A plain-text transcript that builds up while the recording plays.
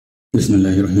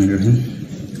বিসমিল্লাহির রহমানির রহিম।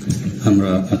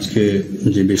 আমরা আজকে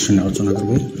যে বিষয় নিয়ে আলোচনা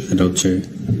করব সেটা হচ্ছে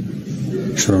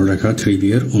সরলরেখা 3B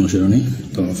এর অনুশীলনী।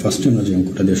 তো ফার্স্টে আমরা যে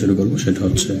অঙ্কটা দিয়ে শুরু করব সেটা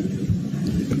হচ্ছে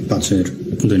 5-এর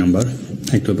 2 নম্বর।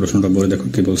 একটু প্রশ্নটা বলে দেখো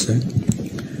কি বলছে।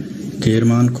 কে এর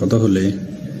মান কত হলে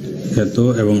এত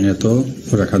এবং এত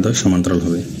রেখাদ্বয় সমান্তরাল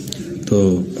হবে। তো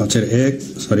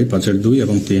 5-এর 2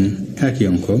 এবং 3 একই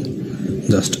অঙ্ক,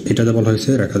 জাস্ট এটাতে বলা হয়েছে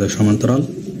রেখাদ্বয় সমান্তরাল,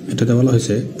 এটাতে বলা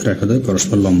হয়েছে রেখাদ্বয়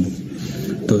পরস্পর লম্ব।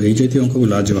 তো এই জাতীয়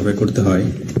অঙ্কগুলো যেভাবে করতে হয়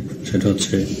সেটা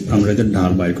হচ্ছে আমরা এদের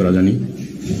ঢাল বাইর করা জানি।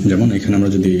 যেমন এখানে আমরা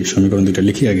যদি সমীকরণ দুইটা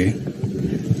লিখি, আগে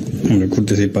আমরা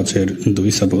করতেছি 5-এর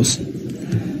 2 সাপোজ।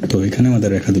 তো এখানে আমাদের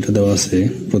রেখা দুটো দেওয়া আছে।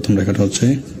 প্রথম রেখাটা হচ্ছে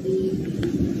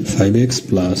 5x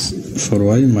 +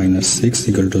 4y - 6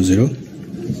 = 0,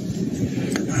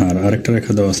 আর আরেকটা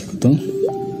রেখা দেওয়া আছে কত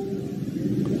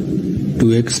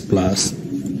 2x +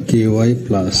 ky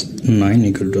 + 9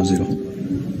 = 0।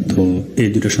 তো এই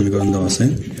দুটো সমীকরণ দেওয়া আছে,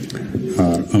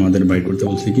 আর আমাদের বাইর করতে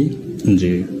বলছে কি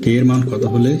যে কে এর মান কত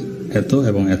হলে এত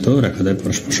এবং এত রেখাদ্বয়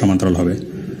পরস্পর সমান্তরাল হবে।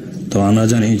 তো আমরা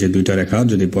জানি যে দুইটা রেখা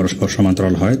যদি পরস্পর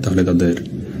সমান্তরাল হয় তাহলে তাদের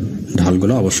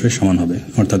ঢালগুলো অবশ্যই সমান হবে,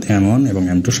 অর্থাৎ M1 এবং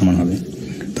M2 সমান হবে।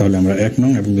 তাহলে আমরা 1 নং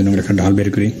এবং 2 নং রেখার ঢাল বের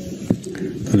করি।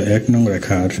 তাহলে 1 নং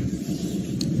রেখার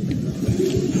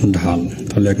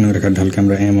ঢালকে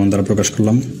আমরা M1 দ্বারা প্রকাশ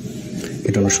করলাম।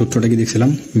 এটা আমরা সূত্রটা কি দেখছিলাম,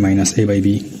 -a/b।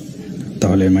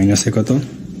 তাহলে মাইনাসে কত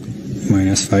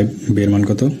 -5, b এর মান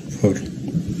কত 4।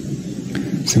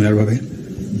 সিমিলারভাবে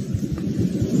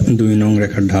 2 নং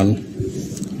রেখার ঢাল,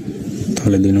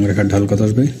 তাহলে 2 নং রেখার ঢাল কত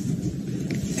আসবে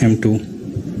M2।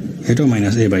 এটাও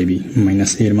 -a/b,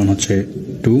 -a এর মান হচ্ছে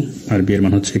 2 আর b এর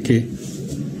মান হচ্ছে k।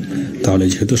 তাহলে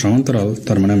যেহেতু সমান্তরাল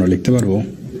তার মানে আমরা লিখতে পারবো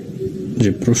যে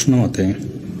প্রশ্ন মতে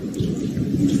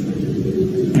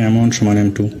M1 =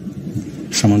 M2।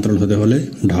 সমান্তরাল হতে হলে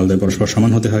ঢাল দ্বয় পরস্পর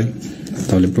সমান হতে হয়।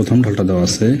 তাহলে প্রথম ঢালটা দেওয়া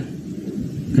আছে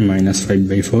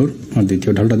 -5/4 আর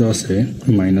দ্বিতীয় ঢালটা দেওয়া আছে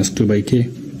 -2/k।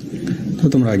 তো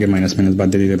তোমরা আগে মাইনাস বাদ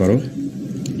দিয়ে দিতে পারো।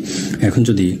 এখন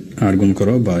যদি আর গুণ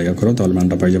করো বা ইয়া করো তাহলে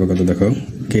মানটা পাই যাবে কত দেখো,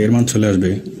 কে এর মান চলে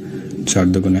আসবে 4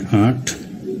 × 2 =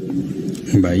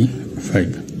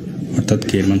 8/5, অর্থাৎ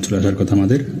কে এর মান চলে আসার কথা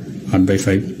আমাদের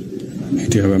 8/5।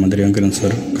 এটি হবে আমাদের এই অঙ্কের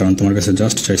আনসার। কারণ তোমার কাছে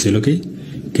জাস্ট চাইছিল কি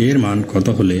কে এর মান কত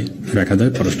হলে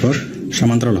রেখাদ্বয় পরস্পর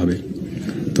সমান্তরাল হবে।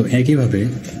 তো একইভাবে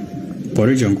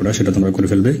পরের যে অঙ্কটা সেটা তোমরা করে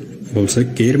ফেলবে। বলছে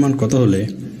কে এর মান কত হলে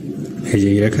এই যে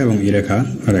এই রেখা এবং এই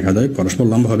রেখাদ্বয় পরস্পর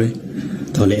লম্ব হবে।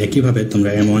 তাহলে একইভাবে তোমরা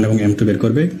M1 এবং M2 বের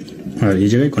করবে, আর এই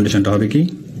জায়গায় কন্ডিশনটা হবে কি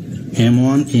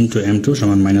M1 × M2 =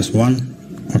 -1,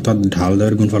 অর্থাৎ ঢাল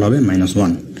দ্বয়ের গুণফল হবে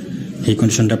 -1। এই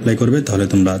কন্ডিশনটা অ্যাপ্লাই করবে, তাহলে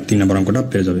তোমরা 3 নম্বর অঙ্কটা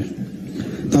পেয়ে যাবে।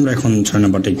 তো আমরা এখন 6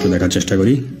 নম্বরটা একটু দেখার চেষ্টা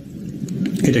করি।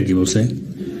 এটা কি বলছে,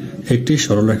 একটি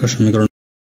সরল রেখার সমীকরণ।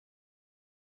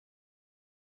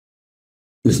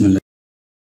 বিসমিল্লাহ।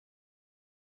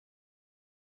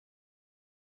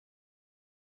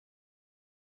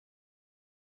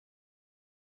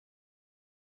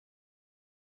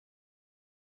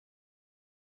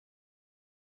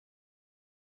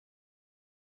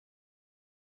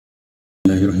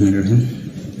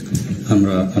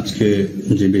 আমরা আজকে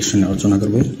যে বিষয় নিয়ে আলোচনা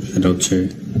করব সেটা হচ্ছে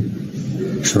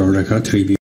সরলরেখা 3B।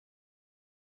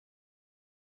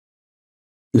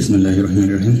 বিসমিল্লাহির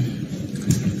রহমানির রহিম।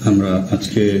 আমরা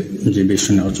আজকে যে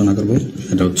বিষয় নিয়ে আলোচনা করব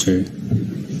সেটা হচ্ছে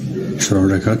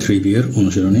সরলরেখা 3B এর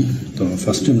অনুশীলনী। তো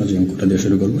ফার্স্টে আমরা যে অঙ্কটা দিয়ে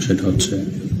শুরু করব সেটা হচ্ছে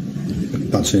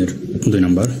 5-এর 2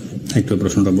 নম্বর। একটু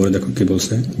প্রশ্নটা বলে দেখো কি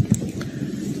বলছে।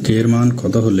 কে এর মান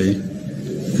কত হলে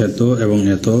এত এবং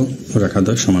এত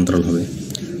রেখাদ্বয় সমান্তরাল হবে।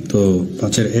 তো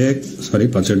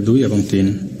 5-এর 2 এবং 3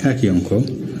 একই অঙ্ক,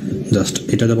 জাস্ট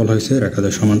এটাতে বলা হয়েছে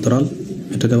রেখাদ্বয় সমান্তরাল,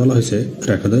 এটাতে বলা হয়েছে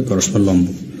রেখাদ্বয় পরস্পর লম্ব।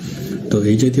 তো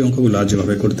এই জাতীয় অঙ্কগুলো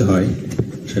যেভাবে করতে হয়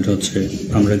সেটা হচ্ছে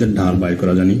আমরা এদের ঢাল বাইর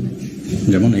করা জানি।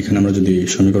 যেমন এখানে আমরা যদি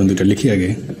সমীকরণ দুইটা লিখি, আগে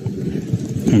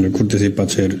আমরা করতেছি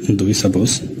 5-এর 2 সাপোজ।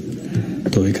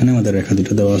 তো এখানে আমাদের রেখা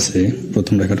দুটো দেওয়া আছে।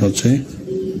 প্রথম রেখাটা হচ্ছে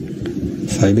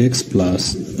 5x +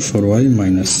 4y -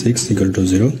 6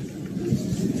 = 0,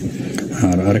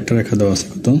 আর আরেকটা রেখা দেওয়া আছে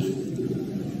কত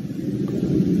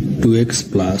 2x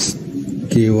 +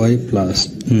 ky +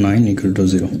 9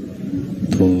 = 0।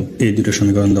 তো এই দুটো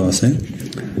সমীকরণ দেওয়া আছে,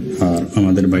 আর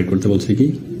আমাদের বাইর করতে বলছে কি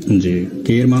যে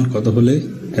কে এর মান কত হলে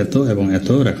এত এবং এত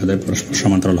রেখাদ্বয় পরস্পর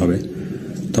সমান্তরাল হবে।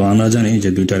 তো আমরা জানি যে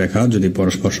দুইটা রেখা যদি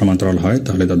পরস্পর সমান্তরাল হয়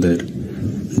তাহলে তাদের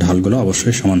ঢালগুলো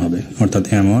অবশ্যই সমান হবে, অর্থাৎ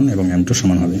M1 এবং M2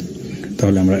 সমান হবে।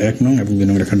 তাহলে আমরা 1 নং এবং 2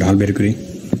 নং রেখার ঢাল বের করি।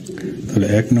 তাহলে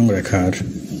 1 নং রেখার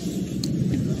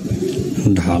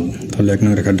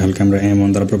ঢালকে আমরা M1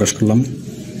 দ্বারা প্রকাশ করলাম।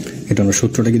 এটা আমরা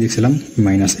সূত্রটা কি দেখছিলাম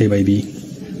 -a/b।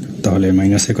 তাহলে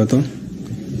মাইনাসে কত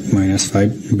 -5,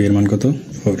 b এর মান কত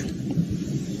 4।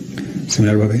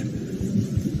 সিমিলারভাবে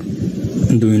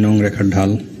 2 নং রেখার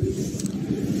ঢাল,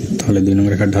 তাহলে 2 নং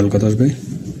রেখার ঢাল কত আসবে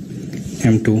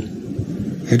m2,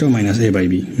 এটাও minus a by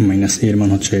B, minus a এর মান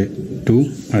হচ্ছে 2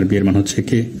 আর b এর মান হচ্ছে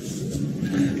k।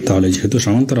 তাহলে যেহেতু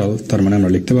সমান্তরাল তার মানে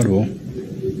আমরা লিখতে পারবো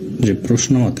যে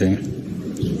প্রশ্ন মতে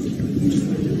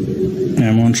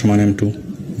m1 সমান m2,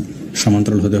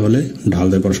 সমান্তরাল হতে হলে ঢাল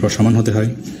দ্বয় পরস্পর সমান হতে হয়।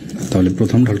 তাহলে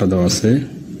প্রথম ঢালটা দেওয়া আছে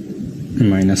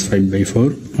 -5/4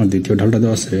 আর দ্বিতীয় ঢালটা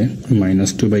দেওয়া আছে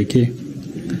 -2/k।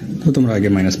 তো তোমরা আগে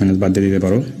মাইনাস মাইনাস বাদ দিয়ে দিতে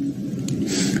পারো।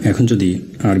 এখন যদি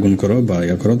আর গুণ করো বা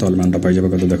ইয়া করো তাহলে মানটা পাই যাবে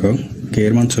কত, দেখো k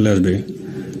এর মান চলে আসবে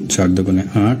 4 দুগুণে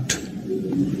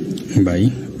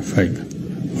 8/5,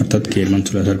 অর্থাৎ k এর মান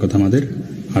চলে আসার কথা আমাদের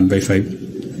 8/5।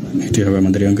 এটি হবে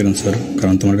আমাদের এই অঙ্কের আনসার।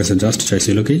 কারণ তোমার কাছে জাস্ট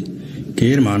চাইছিল কি k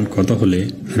এর মান কত হলে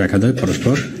রেখাদ্বয়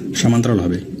পরস্পর সমান্তরাল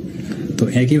হবে। তো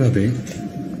একইভাবে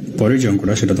পরের যে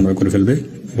অঙ্কটা সেটা তোমরা করে ফেলবে।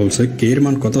 বলছে k এর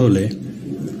মান কত হলে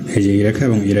এই যে এই রেখা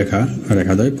এবং এই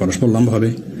রেখাদ্বয় পরস্পর লম্ব হবে।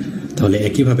 তাহলে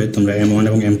একইভাবে তোমরা m1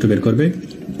 এবং m2 বের করবে।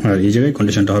 আর এই জায়গায়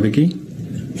কন্ডিশনটা হবে কি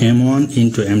m1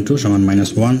 ইন্টু m2 সমান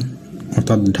 -1,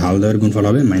 অর্থাৎ ঢাল দ্বয়ের গুণফল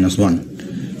হবে -1।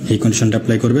 এই কন্ডিশনটা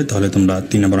অ্যাপ্লাই করবে, তাহলে তোমরা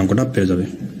 3 নম্বর অঙ্কটা পেয়ে যাবে।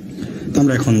 তো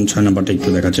আমরা এখন 6 নম্বরটা একটু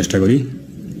দেখার চেষ্টা করি।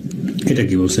 এটা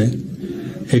কি বলছে,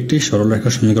 একটি সরল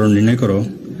রেখার সমীকরণ নির্ণয় করো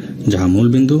যাহা মূল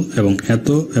বিন্দু এবং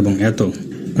এত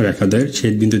রেখাদ্বয়ের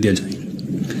ছেদ বিন্দু দিয়ে যায়।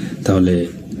 তাহলে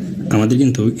আমাদের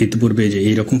কিন্তু ইতিপূর্বে যে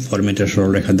এইরকম ফরম্যাটের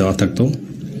সরল রেখা দেওয়া থাকতো,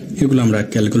 এগুলো আমরা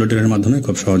ক্যালকুলেটরের মাধ্যমে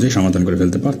খুব সহজেই সমাধান করে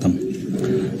ফেলতে পারতাম।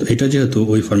 তো এটা যেহেতু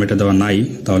ওই ফরম্যাটে দেওয়া নাই,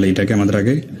 তাহলে এটাকে আমাদের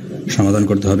আগে সমাধান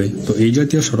করতে হবে। তো এই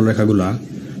জাতীয় সরলরেখাগুলা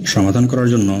সমাধান করার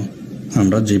জন্য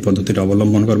আমরা যে পদ্ধতিটা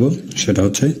অবলম্বন করব সেটা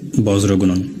হচ্ছে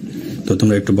বজ্রগুণন। তো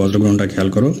তোমরা একটু বজ্রগুণনটা খেয়াল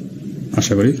করো,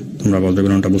 আশা করি তোমরা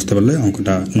বজ্রগুণনটা বুঝতে পারলে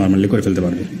অঙ্কটা নর্মালি করে ফেলতে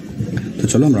পারবে। তো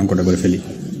চলো আমরা অঙ্কটা করে ফেলি।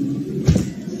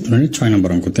 6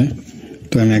 নম্বর অঙ্কতে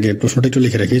তো আমি আগে প্রশ্নটা একটু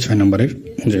লিখে রাখি। 6 নম্বরের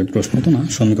যে প্রশ্ন তো না,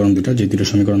 সমীকরণ দুটা, যে দুটো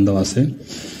সমীকরণ দেওয়া আছে,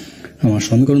 আমার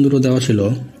সমীকরণ দুটো দেওয়া ছিল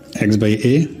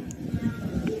x/a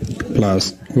প্লাস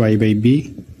y/b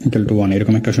 = 1,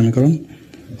 এরকম একটা সমীকরণ।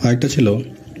 আর একটা ছিল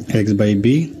x/b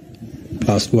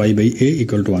প্লাস y/a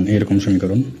 = 1, এরকম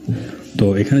সমীকরণ। তো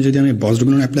এখানে যদি আমি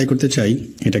বজ্রগুণন অ্যাপ্লাই করতে চাই,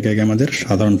 এটাকে আগে আমাদের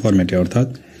সাধারণ ফরম্যাটে অর্থাৎ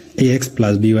ax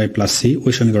plus by plus c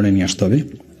ওই সমীকরণে নিয়ে আসতে হবে,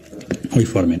 ওই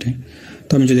ফরম্যাটে।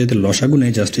 তো আমি যদি এতে লসাগু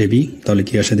নেই জাস্ট ab, তাহলে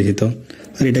কি আসে দেখি তো।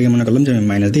 আর এটাকে মনে করলাম যে আমি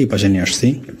মাইনাস দিয়ে এই পাশে নিয়ে আসছি,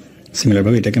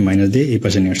 সিমিলারভাবে এটাকে মাইনাস দিয়ে এই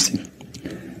পাশে নিয়ে আসছি।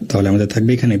 তাহলে আমাদের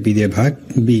থাকবে এখানে b দিয়ে ভাগ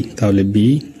b, তাহলে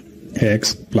bx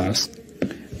প্লাস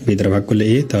b দ্বারা ভাগ করলে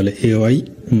a, তাহলে ay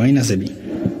মাইনাস ab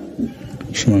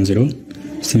সমান 0।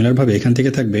 সিমিলারভাবে এখান থেকে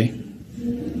থাকবে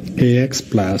ax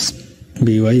plus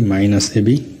by minus ab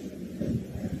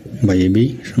by ab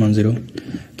সমান 0।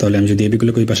 তাহলে আমি যদি এবি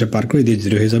গুলোকে ওই পাশে পার করে দিয়ে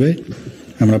 0 হয়ে যাবে।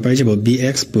 আমরা পাই যাব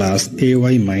bx plus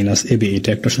ay minus ab, এটা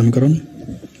একটা সমীকরণ।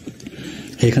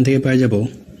 এখান থেকে পাই যাব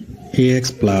ax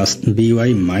plus by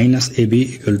minus ab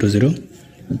 = 0,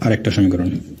 আর একটা সমীকরণ।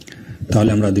 তাহলে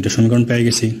আমরা দুটো সমীকরণ পেয়ে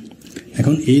গেছি।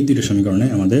 এখন এই দুটো সমীকরণে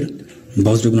আমাদের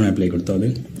বজ্রগুণন অ্যাপ্লাই করতে হবে।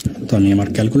 তো আমি আমার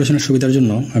ক্যালকুলেশনের সুবিধার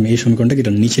জন্য আমি এই সমীকরণটাকে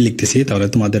এটা নিচে লিখতেছি, তাহলে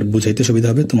তোমাদের বুঝাইতে সুবিধা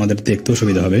হবে, তোমাদের দেখতেও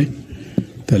সুবিধা হবে।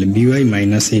 তাহলে by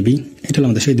মাইনাস ab, এটা হলো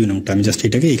আমাদের সেই 2 নংটা, আমি জাস্ট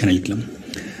এটাকে এখানে লিখলাম।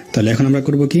 তাহলে এখন আমরা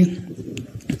করব কি,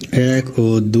 1 ও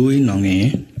 2 নংয়ে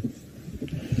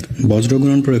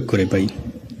বজ্রগুণন প্রয়োগ করে পাই,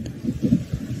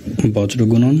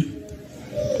 বজ্রগুণন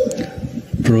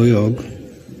প্রয়োগ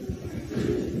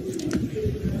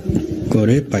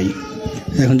করে পাই।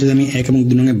 এখন যদি আমি 1 এবং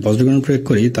 2 নংয়ে বজ্রগুণন প্রয়োগ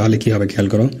করি তাহলে কি হবে খেয়াল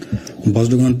করো,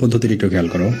 বজ্রগুণন পদ্ধতিটি একটু খেয়াল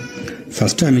করো।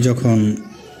 ফার্স্টে আমি যখন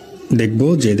দেখব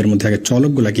যে এদের মধ্যে আগে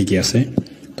চলকগুলা কি কি আছে,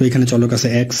 তো এখানে চলক আছে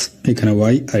x, এখানে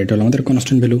y, আর এটা হলো আমাদের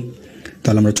কনস্ট্যান্ট ভ্যালু।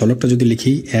 তাহলে আমরা চলকটা যদি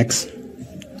লিখি x,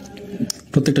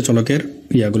 প্রত্যেকটা চলকের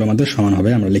ইয়াগুলো আমাদের সমান হবে,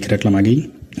 আমরা লিখে রাখলাম আগেই।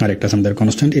 আর একটা আছে আমাদের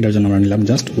কনস্ট্যান্ট, এটার জন্য আমরা নিলাম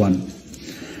জাস্ট 1।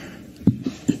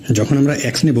 যখন আমরা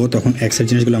x নেব তখন x এর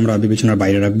জিনিসগুলো আমরা বিবেচনার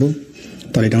বাইরে রাখবো।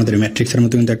 তাহলে এটা আমাদের ম্যাট্রিক্সের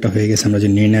মতো কিন্তু একটা হয়ে গেছে, আমরা যে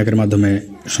নির্ণায়কের মাধ্যমে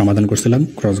সমাধান করছিলাম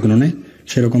ক্রস গুণনে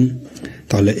সেরকম।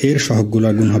 তাহলে এর সহগগুলো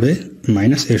গুণ হবে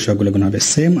মাইনাস এর সহগগুলো গুণ হবে,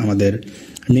 সেম আমাদের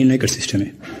নির্ণায়কের সিস্টেমে।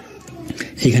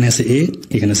 এখানে আছে a,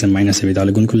 এখানে আছে মাইনাস ab,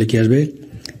 তাহলে গুণ করলে কি আসবে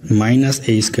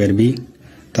 -a²b।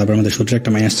 তারপর আমাদের সূত্রে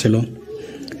একটা মাইনাস ছিল,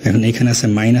 এখন এখানে আছে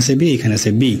 -ab, এখানে আছে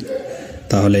b,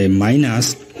 তাহলে -ab²,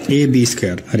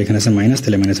 আর এখানে আছে মাইনাস,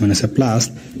 তাহলে মাইনাস মাইনাসে প্লাস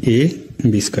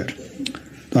ab²।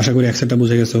 তো আশা করি একসাথে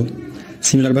বুঝে গেছো।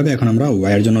 সিমিলারভাবে এখন আমরা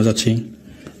y এর জন্য যাচ্ছি।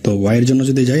 তো y এর জন্য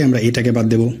যদি যাই আমরা এটাকে বাদ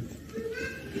দেব,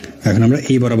 এখন আমরা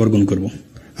এই বরাবর গুণ করব।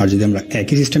 আর যদি আমরা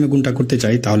একই সিস্টেমে গুণটা করতে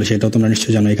চাই তাহলে সেটাও তোমরা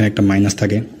নিশ্চয়ই জানো, এখানে একটা মাইনাস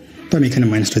থাকে। তো আমি এখানে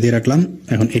মাইনাসটা দিয়ে রাখলাম,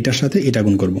 এখন এটার সাথে এটা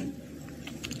গুণ করব,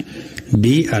 b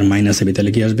আর মাইনাস ab,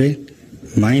 তাহলে কি আসবে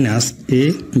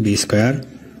 -ab²।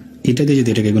 এটা দিয়ে যদি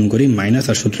এটাকে গুণ করি মাইনাস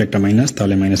আর সূত্রে একটা মাইনাস,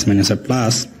 তাহলে মাইনাস মাইনাসে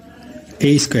প্লাস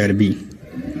a স্কোয়ার বি,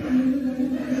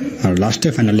 আর লাস্টে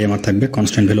ফাইনালি আমার থাকবে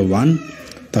কনস্ট্যান্ট ভ্যালু 1।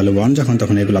 তাহলে 1 যখন,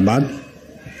 তখন এগুলো বাদ,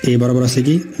 a বরাবর আছে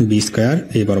কি বি স্কোয়ার,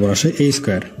 a বরাবর আসে a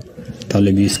স্কোয়ার, তাহলে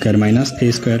B square minus a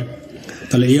square.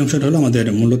 তাহলে এই অংশটা হলো আমাদের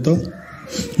মূলত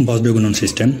বজ্র গুণন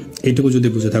সিস্টেম। এইটুকু যদি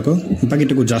বুঝে থাকো,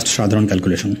 বাকিটুকু জাস্ট সাধারণ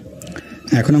ক্যালকুলেশন।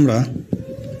 এখন আমরা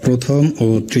প্রথম ও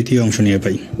তৃতীয় অংশ নিয়ে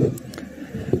পাই।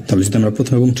 তাহলে যদি আমরা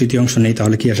প্রথম এবং তৃতীয় অংশ নেই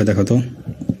তাহলে কি আসে দেখো তো,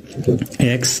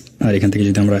 এক্স, আর এখান থেকে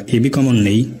যদি আমরা এ বি কমন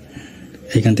নেই,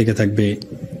 এখান থেকে থাকবে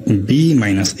বি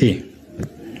মাইনাস এ,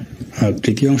 আর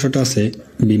তৃতীয় অংশটা আছে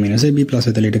B minus A B plus এ।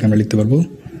 তাহলে এটাকে আমরা লিখতে পারবো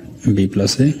B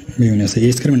plus A B minus A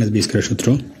square minus B square সূত্র।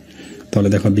 তাহলে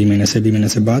দেখো বি মাইনাস এ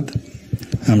বাদ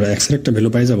আমরা এক্সের একটা ভ্যালু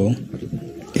পাই যাব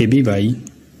A B by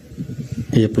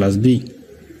A plus B.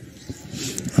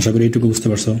 আশা করি এইটুকু বুঝতে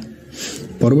পারছো।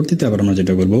 পরবর্তীতে আবার আমরা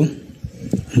যেটা করবো,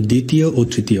 দ্বিতীয় ও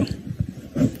তৃতীয়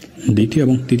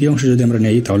এবং তৃতীয় অংশ যদি আমরা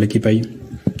নেই তাহলে কি পাই,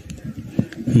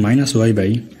 মাইনাস ওয়াই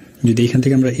বাই, যদি এখান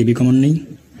থেকে আমরা এ বি কমন নিই,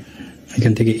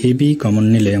 এখান থেকে এ বি কমন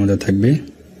নিলে আমাদের থাকবে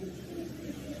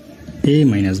এ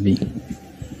মাইনাস বি,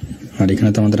 আর এখানে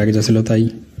তো আমাদের আগে যা ছিল তাই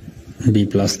B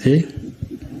plus A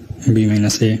B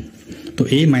minus এ। তো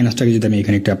এই মাইনাসটাকে যদি আমি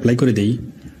এখানে একটু অ্যাপ্লাই করে দিই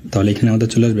তাহলে এখানে আমাদের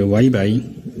চলে আসবে ওয়াই বাই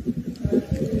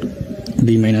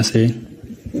বি মাইনাস এ,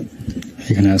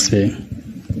 এখানে আছে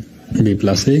B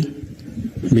plus A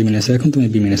B minus এ। এখন তুমি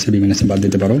বি মাইনাস এ বাদ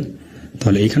দিতে পারো,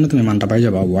 তাহলে এইখানে তুমি মানটা পাই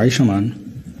যাবা ওয়াই সমান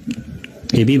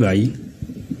A B by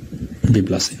B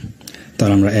plus এ।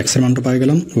 তাহলে আমরা এক্স এর মানটা পাই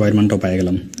গেলাম, ওয়াই এর মানটাও পাই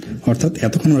গেলাম। অর্থাৎ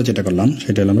এতক্ষণ আমরা যেটা করলাম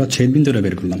সেটা হলো আমরা ছেদ বিন্দুটা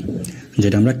বের করলাম,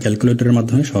 যেটা আমরা ক্যালকুলেটরের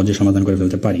মাধ্যমে সহজে সমাধান করে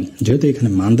ফেলতে পারি। যেহেতু এখানে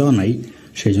মান দেওয়া নাই,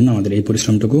 সেই জন্য আমাদের এই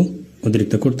পরিশ্রমটুকু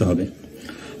অতিরিক্ত করতে হবে।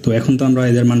 তো এখন তো আমরা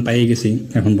এদের মান পাইয়ে গেছি।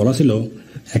 এখন বলা ছিল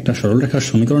একটা সরল রেখার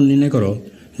সমীকরণ নির্ণয় করো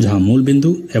যাহা মূল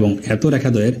বিন্দু এবং এত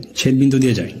রেখাদ্বয়ের ছেদ বিন্দু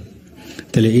দিয়ে যায়।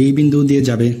 তাহলে এই বিন্দু দিয়ে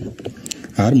যাবে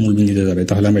আর মূল বিন্দু দিয়ে যাবে।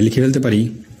 তাহলে আমরা লিখে ফেলতে পারি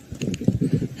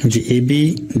যে A B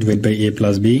divide by A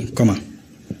plus B comma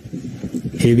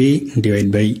A B divide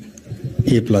by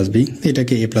A plus B.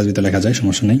 এটাকে এ প্লাস বিতে লেখা যায়,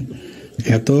 সমস্যা নেই।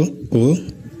 এত ও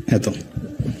এত,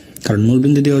 কারণ মূল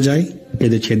বিন্দু দিয়েও যায়,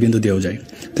 এদের ছেদ বিন্দু দিয়েও যায়।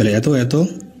 তাহলে এত এত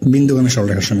বিন্দুগামী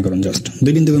সরলরেখার সমীকরণ, জাস্ট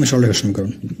দুই বিন্দুগামী সরলরেখার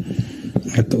সমীকরণ,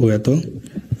 এত ও এত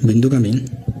বিন্দুগামী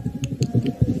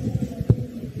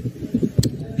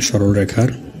সরলরেখার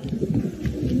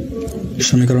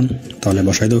সমীকরণ। তাহলে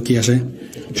বসাই দাও কি আসে,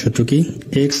 সূত্র কি,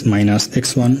 x minus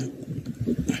x one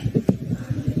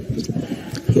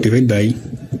divide by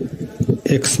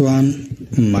x one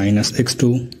minus x two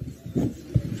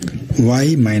Y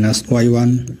minus Y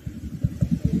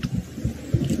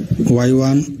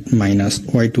one minus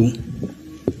Y two.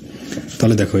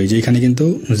 তাহলে দেখো এই যে এখানে কিন্তু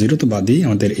জিরো তো বাদই,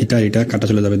 আমাদের এটা কাটা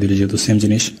চলে যাবে, দুইটি যেহেতু সেম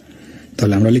জিনিস।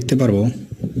 তাহলে আমরা লিখতে পারবো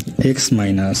x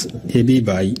minus A B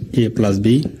by A plus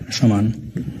B সমান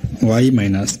Y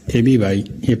minus A B by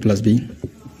A plus B.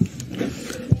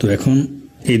 তো এখন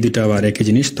এই দুইটা আবার একই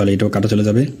জিনিস, তাহলে এটাও কাটা চলে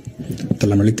যাবে।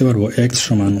 তাহলে আমরা লিখতে পারবো এক্স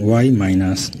সমান Y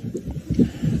minus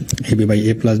A B by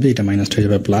A plus B, এটা মাইনাসটা হয়ে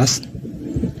যাবে plus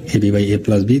A B by A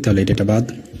plus B. তাহলে এটা বাদ,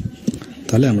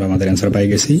 তাহলে আমরা আমাদের অ্যান্সার পাই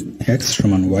গেছি এক্স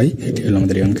সমান ওয়াই। এটি হলো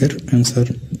আমাদের এই অঙ্কের অ্যান্সার।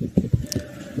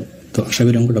 তো আশা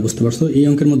করি অঙ্কটা বুঝতে পারছো। এই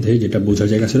অঙ্কের মধ্যে যেটা বোঝার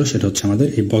জায়গা ছিল সেটা হচ্ছে আমাদের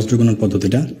এই বজ্রগুণন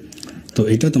পদ্ধতিটা। তো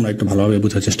এটা তোমরা একটু ভালোভাবে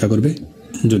বোঝার চেষ্টা করবে।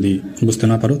 যদি বুঝতে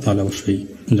না পারো তাহলে অবশ্যই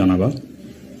জানাবা,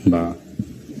 বা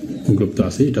গ্রুপ তো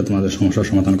আছে, এটা তোমাদের সমস্যার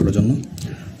সমাধান করার জন্য।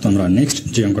 তো আমরা নেক্সট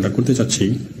যে অঙ্কটা করতে চাচ্ছি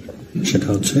সেটা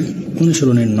হচ্ছে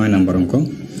অনুশীলনের 9 নম্বর অঙ্ক।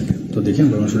 তো দেখি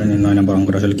আমরা অনুশীলনের 9 নম্বর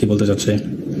অঙ্কটা আসলে কি বলতে চাচ্ছে।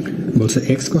 বলছে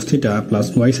x cos theta plus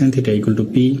Y sine theta equal to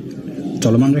P.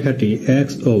 চলমান রেখাটি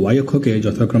এক্স ও ওয়াই অক্ষকে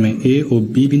যথাক্রমে এ ও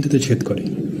বি বিন্দুতে ছেদ করে।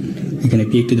 এখানে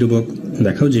পি একটি ধ্রুবক।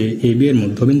 দেখাও যে এ বি এর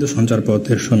মধ্যবিন্দু সঞ্চার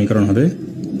পথের সমীকরণ হবে,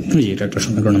 এটা একটা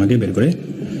সমীকরণ আমাকে বের করে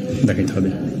দেখাইতে হবে।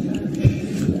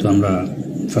 তো আমরা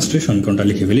ফার্স্টে সমীকরণটা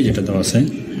লিখে ফেলি যেটা দেওয়া আছে।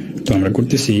 তো আমরা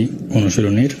করতেছি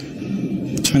অনুশীলনের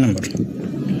 6 নম্বর।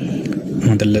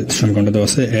 আমাদের সমীকরণটা দেওয়া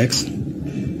আছে x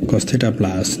cos theta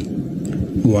plus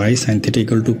Y sine theta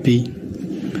equal to P.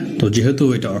 তো যেহেতু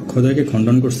এটা অক্ষদ্বয়কে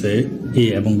খণ্ডন করছে এ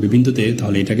এবং বি বিন্দুতে,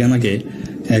 তাহলে এটাকে আমাকে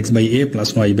x by A plus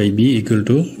Y by B equal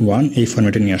to 1 এই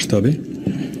ফর্মেটে নিয়ে আসতে হবে।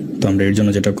 তো আমরা এর জন্য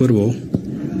যেটা করব,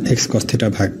 এক্স কস থিটা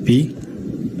ভাগ পি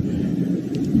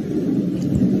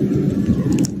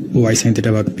ওয়াই সাইন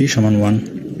থিটা ভাগ পি সমান 1।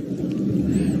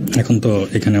 এখন তো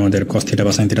এখানে আমাদের কস থিটা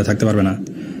বা সাইন থিটা থাকতে পারবে না,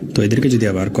 তো এদেরকে যদি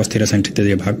আবার কস থিটা সাইন থিটা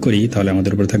দিয়ে ভাগ করি তাহলে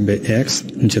আমাদের উপরে থাকবে এক্স,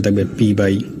 নিচে থাকবে পি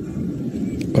বাই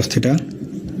কস থিটা,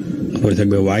 উপরে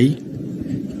থাকবে Y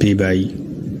P by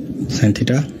sine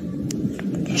theta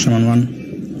সমান 1।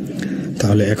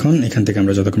 তাহলে এখন এখান থেকে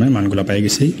আমরা যতক্ষণে মানগুলো পাই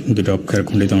গেছি দুটো অক্ষের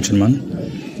খণ্ডিত অংশের মান।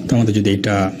 তো আমাদের যদি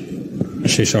এটা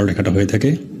সেই সরলরেখাটা হয়ে থাকে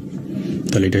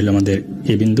তাহলে এটা হলো আমাদের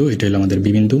এ বিন্দু, এটা হলো আমাদের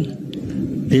বি বিন্দু।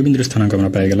 এই বিন্দুর স্থানাঙ্ক আমরা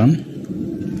পেয়ে গেলাম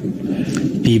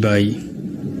পি বাই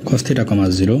cos θ,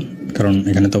 0, কারণ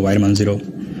এখানে তো ওয়াইয়ের মান 0।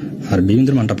 আর বি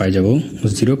বিন্দুর মানটা পাই যাব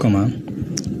 0,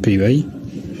 পি বাই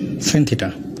sin θ।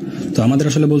 তো আমাদের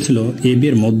আসলে বলছিল এ বি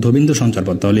এর মধ্যবিন্দু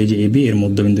সঞ্চারপথ। তাহলে এই যে এ বি এর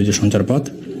মধ্যবিন্দু যে সঞ্চারপথ,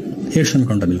 এর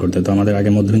সমীকরণটা বের করতে। তো আমাদের আগে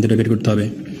মধ্যবিন্দুটা বের করতে হবে।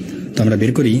 তো আমরা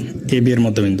বের করি এ বি এর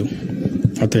মধ্যবিন্দু।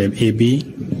 অতএব এ বি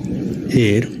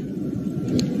এর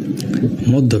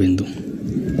মধ্যবিন্দু,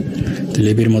 তাহলে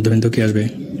এ বি এর মধ্যবিন্দু কি আসবে?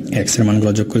 এক্স এর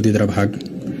মানগুলো যোগ করে 2 দ্বারা ভাগ।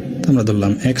 তো আমরা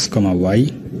ধরলাম এক্স, ওয়াই,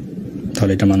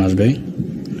 তাহলে এটা মান আসবে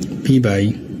P by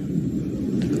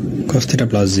cos θ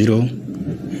plus 0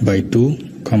 by 2,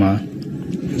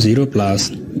 0 plus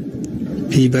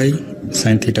P by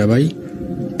sin θ by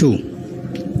 2।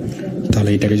 তাহলে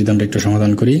এটাকে যদি আমরা একটু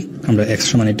সমাধান করি, আমরা এক্স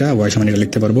সমান এটা, ওয়াই সমান এটা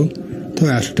লিখতে পারবো। তো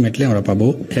আলটিমেটলি আমরা পাবো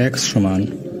এক্স সমান,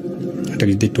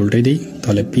 এটাকে যদি উল্টাই দিই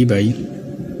তাহলে পি বাই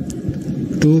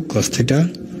 2 cos θ,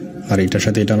 আর এটার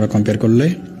সাথে এটা আমরা কম্পেয়ার করলে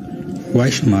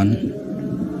ওয়াই সমান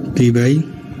পি বাই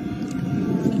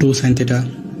 2 sin θ।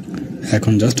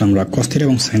 এখন জাস্ট আমরা cos θ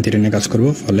এবং sin θ নিয়ে কাজ করব।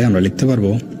 ফলে আমরা লিখতে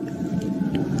পারবো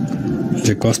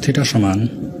যে cos θ সমান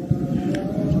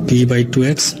পি বাই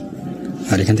 2x,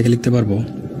 আর এখান থেকে লিখতে পারবো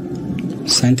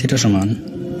sin θ সমান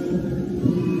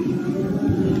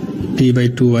পি বাই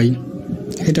 2y।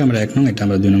 এটা আমরা 1 নং, এটা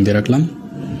আমরা 2 নং দিয়ে রাখলাম।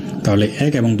 তাহলে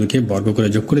 1 এবং 2কে বর্গ করে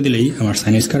যোগ করে দিলেই আমার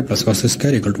sin square plus cos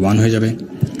square equal to 1 হয়ে যাবে।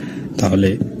 তাহলে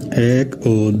 1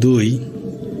 ও 2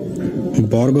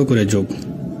 বর্গ করে যোগ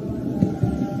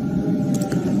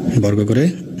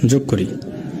করি।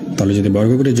 তাহলে যদি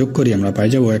বর্গ করে যোগ করি আমরা পাই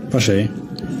যাব এক পাশে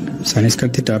sin square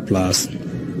theta plus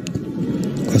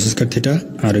cos square theta,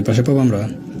 আর ওই পাশে পাবো আমরা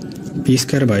P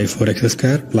square by 4x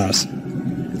square plus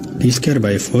P square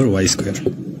by 4y square.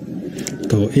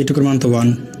 তো এইটুকুর মান তো 1,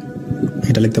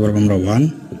 এটা লিখতে পারবো আমরা 1।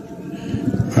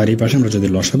 আর এই পাশে আমরা যদি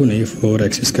লসাগু নেই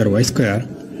 4x স্কয়ার y স্কয়ার,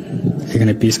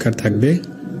 এখানে পি স্কয়ার থাকবে,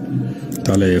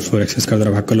 তাহলে 4x স্কয়ার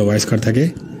দ্বারা ভাগ করলে y স্কয়ার থাকে,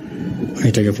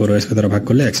 এটাকে 4y স্কয়ার দ্বারা ভাগ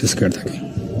করলে x স্কয়ার থাকে।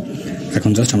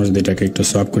 এখন জাস্ট আমরা যদি এটাকে একটু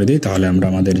সলভ করে দিই তাহলে আমরা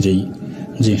আমাদের যেই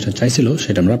জিনিসটা চাইছিল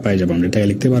সেটা আমরা পাই যাবো। আমরা এটাকে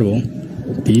লিখতে পারবো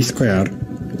P square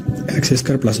x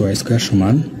square plus y square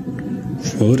সমান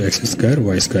 4x স্কয়ার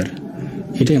y স্কয়ার।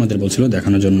 এটাই আমাদের বলছিল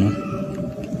দেখানোর জন্য,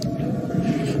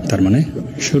 তার মানে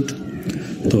শুট।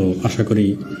 তো আশা করি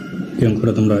এই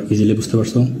অঙ্কটা তোমরা ইজিলি বুঝতে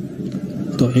পারছো।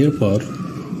 তো এরপর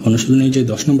অনুশীলনী যে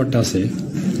 10 নম্বরটা আছে,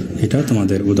 এটা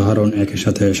তোমাদের উদাহরণ 1-এর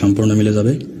সাথে সম্পূর্ণ মিলে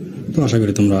যাবে। তো আশা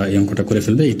করি তোমরা এই অঙ্কটা করে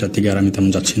ফেলবে। এটার থেকে আর আমি তেমন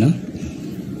যাচ্ছি না।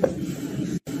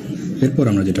 এরপর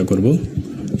আমরা যেটা করব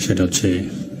সেটা হচ্ছে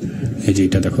এই যে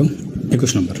এটা দেখো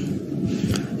 21 নম্বর।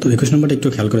 তো 21 নম্বরটা একটু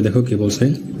খেয়াল করে দেখো কি বলছে।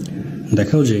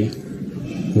 দেখাও যে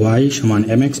y সমান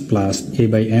mx plus a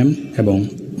by m এবং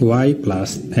y plus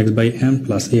x by m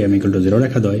plus am equal to 0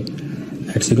 Rekha দ্বয়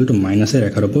x equal to minus এর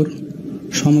রেখার উপর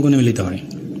সমকোণে মিলিত হয়।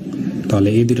 তাহলে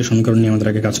এই দুটো সমীকরণ নিয়ে আমাদের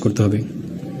আগে কাজ করতে হবে।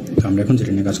 তো আমরা এখন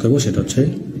যেটা নিয়ে কাজ করবো সেটা হচ্ছে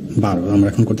 12। আমরা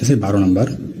এখন করতেছি 12 নম্বর।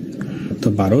 তো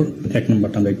 12-র 1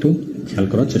 নম্বরটা আমরা একটু খেয়াল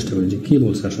করার চেষ্টা করি যে কী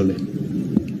বলছে আসলে।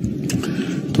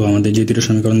 তো আমাদের যে দুটো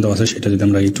সমীকরণ দেওয়া আছে সেটা যদি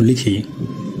আমরা একটু লিখি,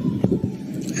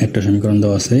 একটা সমীকরণ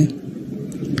দেওয়া আছে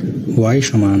y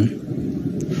সমান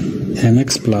mx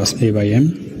plus a by m,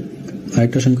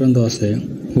 আরেকটা সমীকরণ দেওয়া আছে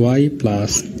y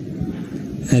plus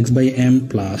x by m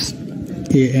plus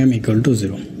am equal to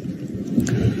 0।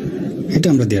 এটা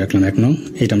আমরা দিয়ে রাখলাম 1 নং,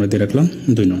 এটা আমরা দিয়ে রাখলাম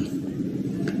 2 নং।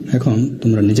 এখন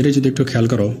তোমরা নিজেরাই যদি একটু খেয়াল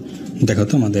করো, দেখো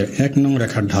তো আমাদের 1 নং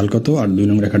রেখার ঢাল কত আর 2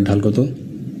 নং রেখার ঢাল কত।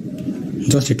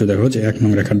 জাস্ট একটু দেখো যে 1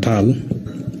 নং রেখার ঢাল,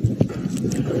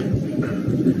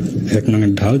 1 নং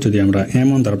এর ঢাল যদি আমরা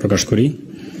m1 দ্বারা প্রকাশ করি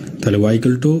তাহলে y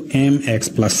equal to mx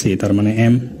plus c, তার মানে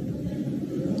m।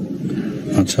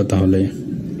 আচ্ছা, তাহলে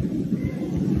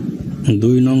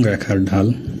 2 নং রেখার ঢাল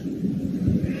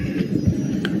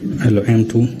হলো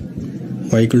m2,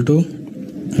 y ইকুয়াল টু,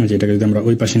 যেটাকে যদি আমরা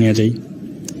ওই পাশে নিয়ে যাই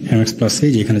mx প্লাস c,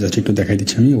 যেখানে জাস্ট একটু দেখাই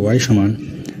দিচ্ছি আমি, y সমান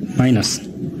minus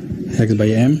x by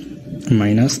m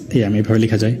minus am, এইভাবে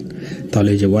লেখা যায়। তাহলে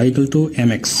এই যে y equal to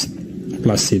mx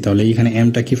plus c, তাহলে এইখানে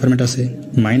mটা কি ফরম্যাট আছে,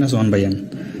 মাইনাস 1 বাই m,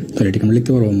 তাহলে এটাকে আমরা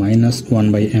লিখতে পারবো মাইনাস 1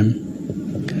 বাই m।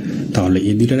 তাহলে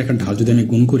এই দুইটা রেখার ঢাল যদি আমি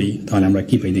গুণ করি তাহলে আমরা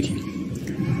কি পাই দেখি।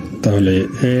 তাহলে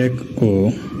 1 ও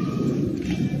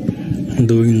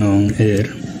 2 নং এর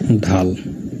ঢাল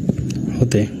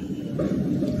হতে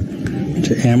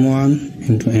m1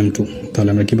 ইন্টু m2, তাহলে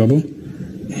আমরা কি পাবো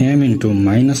m into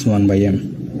minus 1 by m।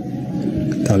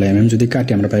 তাহলে mm যদি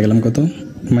কাটি আমরা পাই গেলাম কত,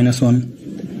 মাইনাস 1।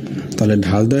 তাহলে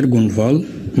ঢাল দ্বয়ের গুণফল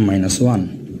মাইনাস 1,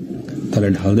 তাহলে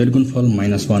ঢাল দ্বয়ের গুণফল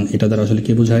মাইনাস 1। এটা দ্বারা আসলে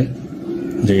কি বোঝায়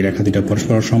যে এই রেখা দুটা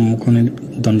পরস্পর সম্মুখীন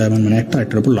দণ্ডায়মান, মানে একটা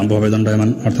একটার উপর লম্বভাবে দণ্ডায়মান।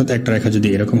 অর্থাৎ একটা রেখা যদি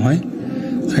এরকম হয়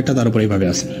একটা তার উপর এইভাবে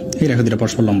আছে, এই রেখা দুটা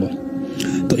পরস্পর লম্ব।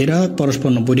 তো এরা পরস্পর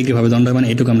 90 ডিগ্রি ভাবে দণ্ডায়মান,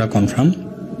 এটুকু আমরা কনফার্ম।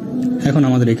 এখন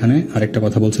আমাদের এখানে আরেকটা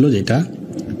কথা বলছিল যে এটা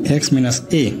x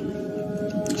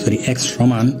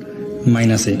সমান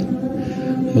মাইনাস এ,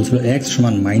 বলছিল x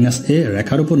সমান মাইনাস এ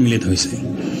রেখার উপর মিলিত হয়েছে।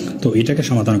 তো এটাকে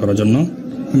সমাধান করার জন্য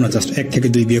আমরা জাস্ট 1 থেকে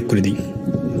 2 বিয়োগ করে দিই,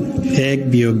 1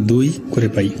 বিয়োগ 2 করে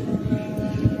পাই।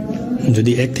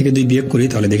 যদি 1 থেকে 2 বিয়োগ করি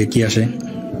তাহলে দেখে কি আসে,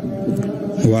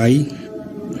 y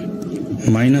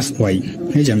মাইনাস ওয়াই।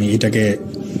 এই যে আমি এটাকে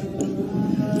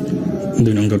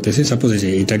 2 নং ধরতেছি, সাপোজ এই যে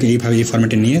এটাকে এইভাবে এই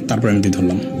ফরম্যাটে নিয়ে তারপর আমি দিয়ে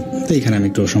ধরলাম। তো এখানে আমি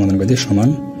একটু সমাধান করে দিই, সমান,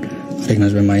 এখানে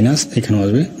আসবে মাইনাস, এখানেও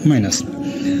আসবে মাইনাস।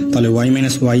 তাহলে y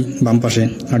মাইনাস ওয়াই বাম পাশে,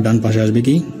 আর ডান পাশে আসবে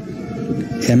কি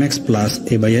mx plus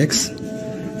a by x,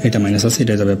 এটা মাইনাস আছে,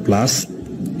 এটা যাবে plus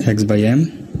x by M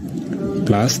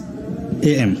plus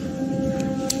am।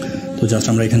 তো জাস্ট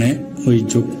আমরা এখানে ওই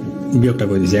যোগ বিয়োগটা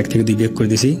করে দিয়েছি, 1 থেকে 2 বিয়োগ করে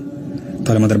দিয়েছি।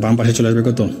 তাহলে আমাদের বাম পাশে চলে আসবে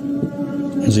কত,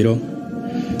 0।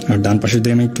 আর ডান পাশে যদি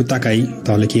আমি একটু তাকাই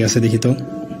তাহলে কি আছে দেখি তো,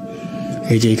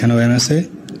 এই যে এখানেও এম আছে,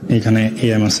 এখানে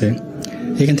am আছে।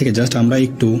 এখান থেকে জাস্ট আমরা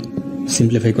একটু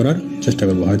সিম্পলিফাই করার চেষ্টা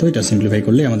করবো, হয়তো এটা সিম্পলিফাই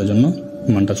করলে আমাদের জন্য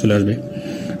মানটা চলে আসবে।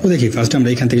 তো দেখি ফার্স্টে আমরা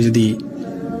এখান থেকে যদি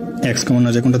x কমন না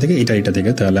যায় কোনটা থেকে, এটা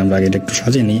থেকে, তাহলে আমরা আগে এটা একটু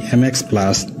সাজিয়ে নিই, mx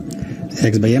plus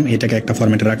x by M, এটাকে একটা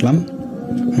ফরম্যাটে রাখলাম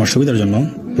আমার সুবিধার জন্য,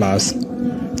 প্লাস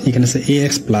এখানে আছে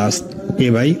ax plus a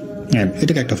by M,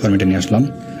 এটাকে একটা ফরম্যাটে নিয়ে আসলাম।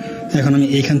 এখন আমি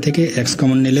এইখান থেকে x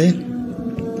কমন নিলে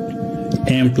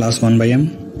m প্লাস 1 বাই এম,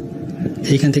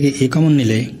 এইখান থেকে a কমন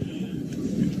নিলে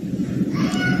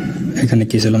এখানে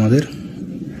কি ছিল আমাদের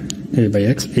a বাই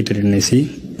এক্স, এটা নিয়েছি,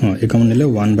 a কমন নিলে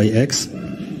 1 বাই এক্স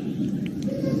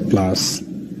প্লাস,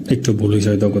 একটু ভুল হয়েছে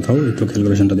হয়তো কোথাও, একটু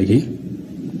ক্যালকুলেশনটা দেখি,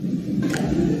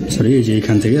 সরি, এই যে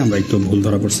এইখান থেকে আমরা একটু ভুল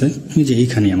ধরা পড়ছে, এই যে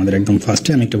এইখানে আমাদের একদম ফার্স্টে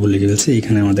আমি একটা ভুল লিখে ফেলছি,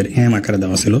 এইখানে আমাদের m আকারে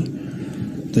দেওয়া ছিল।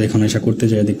 তো এখন এসা করতে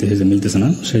যাই দেখতেছি যে মিলতেছে না,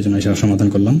 সেই জন্য এসা সমাধান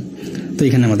করলাম। তো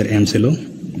এখানে আমাদের m ছিল,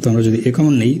 তো আমরা যদি a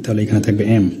কমন নেই তাহলে এখানে থাকবে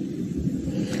m,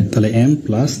 তাহলে m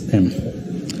প্লাস m।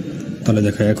 তাহলে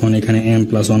দেখো এখন এখানে m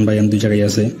প্লাস 1 বাই m দুই জায়গায়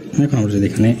আছে। এখন আমরা যদি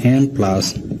এখানে m প্লাস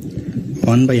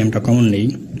 1 বাই mটা কমন নেই,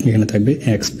 এখানে থাকবে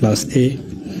x প্লাস a।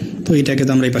 তো এটাকে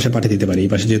তো আমরা এই পাশে পাঠিয়ে দিতে পারি, এই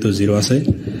পাশে যেহেতু 0 আছে,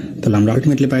 তাহলে আমরা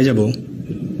আলটিমেটলি পাই যাব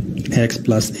x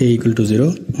plus a equal to 0,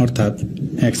 অর্থাৎ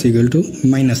x equal to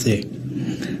minus a।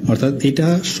 অর্থাৎ এটা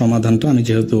সমাধানটা আমি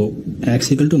যেহেতু x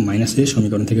equal to minus a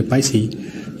সমীকরণ থেকে পাইছি,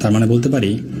 তার মানে বলতে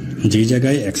পারি যেই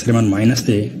জায়গায় x এর মান মাইনাস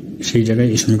a সেই জায়গায়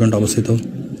এই সমীকরণটা অবস্থিত।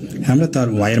 আমরা তার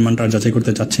y এর মানটা যাচাই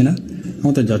করতে চাচ্ছি না,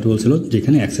 আমাদের জাস্ট বলছিল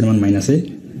যেখানে x এর মান মাইনাস a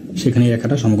সেখানে এই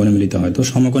রেখাটা সমকোণে মিলিত হয়। তো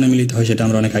সমকোণে মিলিত হয় সেটা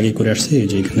আমরা অনেক আগে করে আসছি,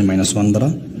 যে এখানে -1 দ্বারা,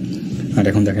 আর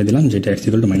এখন দেখাই দিলাম যেটা x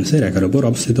equal to minus a রেখার উপর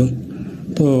অবস্থিত।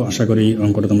 তো আশা করি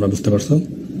অঙ্কটা তোমরা বুঝতে পারছো।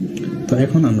 তো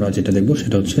এখন আমরা যেটা দেখবো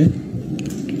সেটা হচ্ছে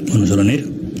অনুসরণের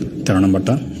 13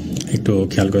 নম্বরটা, একটু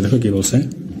খেয়াল করে দেখো কি বলছে।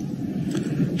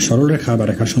 সরল রেখা বা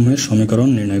রেখাসমূহের সমীকরণ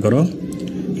নির্ণয় করো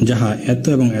যাহা এত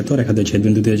এবং এত রেখা দিয়ে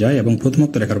ছেদবিন্দু দিয়ে যায় এবং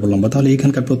প্রথমোক্ত রেখার উপর লম্বা। তাহলে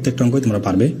এখানকার প্রত্যেকটা অঙ্কই তোমরা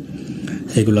পারবে,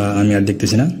 এগুলা আমি আর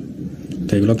দেখতেছি না,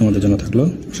 তো এগুলো তোমাদের জন্য থাকলো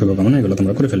শুভকামনা, এগুলো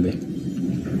তোমরা করে ফেলবে।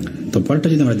 তো পরেরটা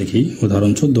যদি আমরা দেখি,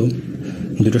 উদাহরণ 14,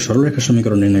 দুটো সরল রেখার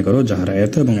সমীকরণ নির্ণয় করো যাহারা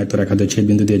এত এবং এত রেখা দিয়ে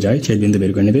ছেদবিন্দু দিয়ে যায়, ছেদবিন্দু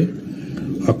বের করে নেবে,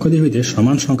 অক্ষদ্বি হইতে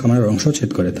সমান সংখ্যা মানের অংশ ছেদ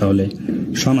করে। তাহলে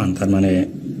সমান, তার মানে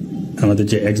আমাদের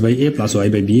যে x by a plus y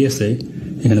by b আছে,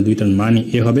 এখানে দুইটার মানই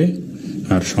a হবে,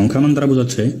 আর সংখ্যা মান দ্বারা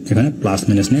বোঝাচ্ছে এখানে প্লাস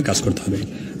মাইনাস নিয়ে কাজ করতে হবে।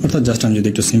 অর্থাৎ জাস্ট আমি যদি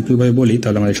একটু সিম্পল ভাবে বলি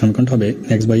তাহলে আমাদের সমীকরণটা হবে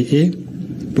x by a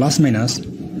plus minus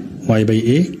y by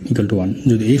a equal to 1।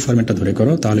 যদি এই ফরম্যাটটা ধরে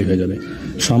করো তাহলেই হয়ে যাবে।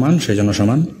 সমান সেই জন্য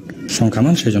সমান, সংখ্যা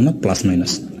মান সেই জন্য প্লাস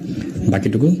মাইনাস,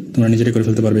 বাকিটুকু তোমরা নিজেরাই করে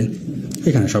ফেলতে পারবে।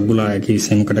 এখানে সবগুলো একই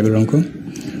সেম ক্যাটাগরির অঙ্ক।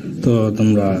 তো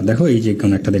তোমরা দেখো এই যে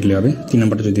কোনো একটা দেখলে হবে। 3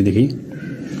 নম্বরটা যদি দেখি,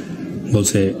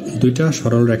 বলছে দুইটা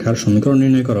সরল রেখার সমীকরণ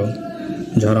নির্ণয় করো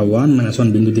যারা 1 - 1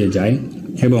 বিন্দু দিয়ে যায়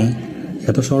এবং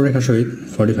এত সরল রেখার সহিত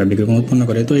 45 ডিগ্রি কোণ উৎপন্ন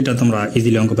করে। তো এটা তোমরা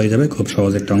ইজিলি অঙ্ক পেয়ে যাবে, খুব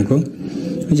সহজ একটা অঙ্ক।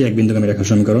 এই যে এক বিন্দুগামী রেখার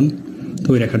সমীকরণ, তো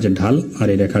ওই রেখার যে ঢাল আর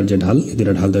এই রেখার যে ঢাল, এই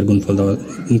দুটো ঢাল দ্বয়ের গুণফল দেওয়া,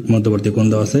 মধ্যবর্তী কোণ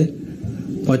দেওয়া আছে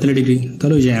 45 ডিগ্রি।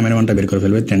 তাহলে ওই যে এম এর মানটা বের করে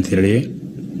ফেলবে tan θ দিয়ে,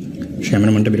 সে এম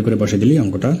এর মানটা বের করে বসে দিলেই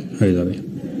অঙ্কটা হয়ে যাবে।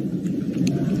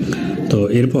 তো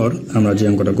এরপর আমরা যে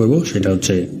অঙ্কটা করব সেটা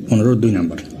হচ্ছে 15-2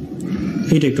 নাম্বার।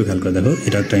 এইটা একটু খেয়াল করে দেখো,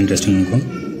 এটা একটা ইন্টারেস্টিং অঙ্ক।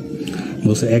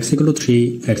 বলছে x = 3,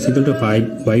 x = 5,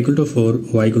 y = 4,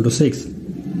 y = 6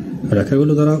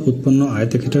 রেখাগুলো দ্বারা উৎপন্ন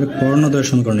আয়তক্ষেত্রের কর্ণদ্বয়ের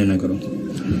সমীকরণ নির্ণয় করো।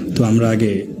 তো আমরা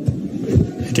আগে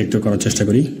এটা একটু করার চেষ্টা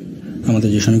করি। আমাদের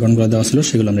যে সমীকরণগুলো দেওয়া ছিল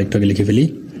সেগুলো আমরা একটু আগে লিখে ফেলি।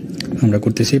 আমরা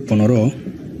করতেছি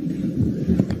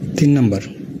 15-3 নাম্বার,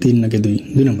 3 নাকি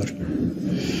 2 নাম্বার।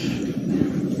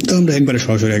 তো আমরা একবারে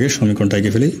সরাসরি আগে সমীকরণটা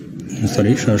এঁকে ফেলি,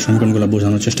 সমীকরণগুলো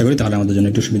বোঝানোর চেষ্টা করি, তাহলে আমাদের জন্য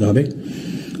একটু সুবিধা হবে।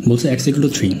 বলছে x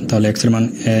 = 3, তাহলে x এর মান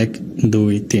 1 2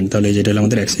 3, তাহলে যেটা হলো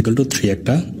আমাদের x = 3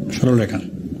 একটা সরল রেখা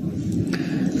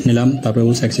নিলাম। তারপরে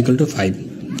বলছে x = 5,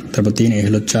 তারপর 3, এই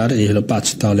হলো 4, এই হলো 5,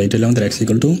 তাহলে এটা হলো আমাদের x =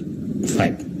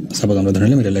 5। সাপোজ আমরা ধরে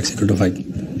নিলাম এটা হলো x = 5,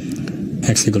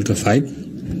 x = 5,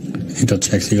 এটা হচ্ছে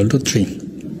x = 3।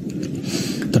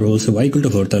 তারপর বলছে y =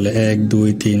 4, তাহলে 1 2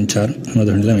 3 4, আমরা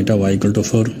ধরে নিলাম এটা y =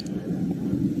 4।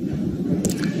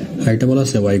 আর এটা বলা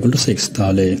আছে y = 6,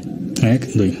 তাহলে 1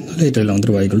 2, তাহলে এটা হলো আমাদের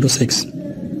y = 6।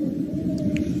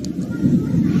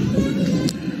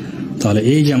 তাহলে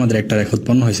এই যে আমাদের একটা রেখা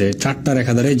উৎপন্ন হয়েছে, চারটা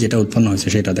রেখা দ্বারা যেটা উৎপন্ন হয়েছে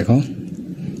সেটা দেখো,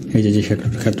 এই যে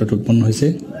ক্ষেত্রটা উৎপন্ন হয়েছে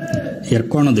এর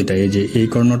কর্ণ দুইটা, এই যে এই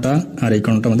কর্ণটা আর এই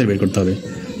কর্ণটা আমাদের বের করতে হবে।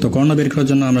 তো কর্ণ বের করার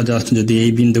জন্য আমরা জাস্ট যদি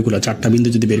এই বিন্দুগুলো, চারটা বিন্দু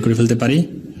যদি বের করে ফেলতে পারি,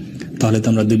 তাহলে তো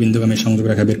আমরা দুই বিন্দুগামী সংযোগ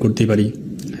রেখা বের করতেই পারি।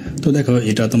 তো দেখো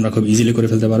এটা তোমরা খুব ইজিলি করে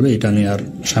ফেলতে পারবে, এটা আমি আর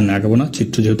সামনে আগাবো না,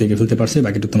 চিত্র যেহেতু এঁকে ফেলতে পারছি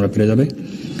বাকিটা তোমরা পেরে যাবে।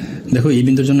 দেখো এই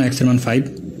বিন্দুর জন্য x এর মান 5,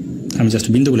 আমি জাস্ট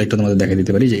বিন্দুগুলো একটা তোমাদের দেখাই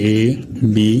দিতে পারি যে a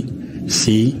b c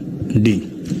d।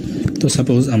 তো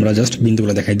সাপোজ আমরা জাস্ট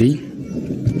বিন্দুগুলো দেখাই দিই,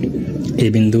 a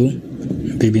বিন্দু,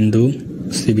 b বিন্দু,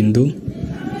 c বিন্দু,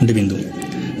 d বিন্দু।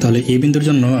 তাহলে এই বিন্দুর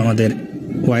জন্য আমাদের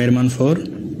y এর মান 4,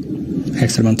 x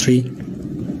এর মান 3,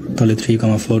 তাহলে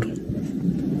 3,4।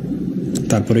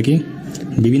 তারপরে কি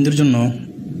b বিন্দুর জন্য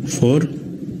 4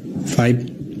 5,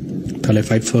 তাহলে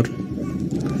 5 4।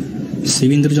 c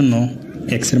বিন্দুর জন্য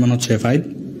x এর মান হচ্ছে 5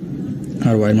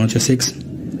 আর y এর মান হচ্ছে 6,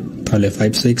 তাহলে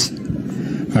 5 6।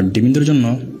 আর d বিন্দুর জন্য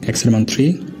x এর মান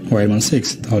 3, y এর মান 6,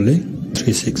 তাহলে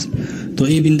 3 6। তো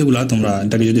এই বিন্দুগুলা তোমরা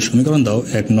এটাকে যদি সমীকরণ দাও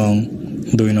 1 নং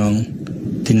 2 নং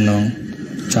 3 নং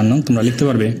 4 নং, তোমরা লিখতে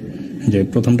পারবে যে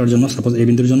প্রথমটার জন্য সাপোজ এই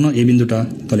বিন্দুর জন্য এই বিন্দুটা,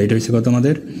 তাহলে এটা হচ্ছে কত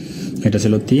আমাদের, এটা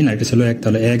ছিল 3 আর এটা ছিল 1,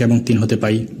 তাহলে 1 এবং 3 হতে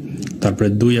পাই, তারপরে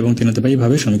 2 এবং 3 হতে পাই।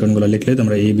 এইভাবে সমীকরণগুলো লিখলে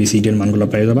তোমরা a b c d এর মানগুলো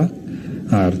পেয়ে যাবা।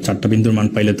 আর চারটা বিন্দুর মান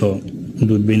পাইলে তো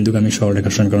দুই বিন্দুগামী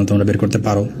সরলরেখার সমীকরণ তোমরা বের করতে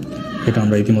পারো। এটা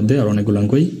আমরা ইতিমধ্যে আর অনেকগুলো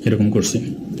অঙ্কই এরকম করছি।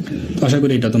 তো আশা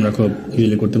করি এটা তোমরা খুব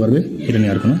ইজিলি করতে পারবে, এটা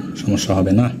নিয়ে আর কোনো সমস্যা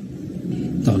হবে না।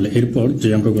 তাহলে এরপর যে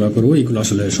অঙ্কগুলো করবো এগুলো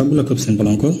আসলে সবগুলো খুব সিম্পল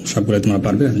অঙ্ক, সবগুলো তোমরা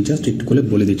পারবে। আমি জাস্ট একটু করে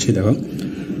বলে দিচ্ছি। দেখো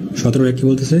 17 কি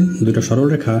বলতেছে, দুটো সরল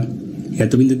রেখা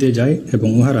এত বিন্দু দিয়ে যায় এবং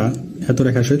উহারা এত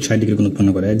রেখার সহিত 60 ডিগ্রি কোণ উৎপন্ন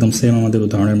করে। একদম সেম আমাদের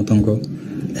উদাহরণের মতো অঙ্ক।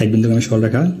 এক বিন্দুগামী সরল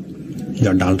রেখা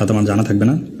যার ঢালটা তোমার জানা থাকবে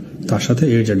না, তার সাথে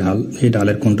এর যে ঢাল, এই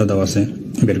ঢালের কোণটা দেওয়া আছে,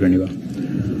 বের করে নিবা।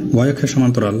 y অক্ষের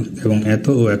সমান্তরাল এবং এত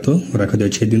ও এত রেখা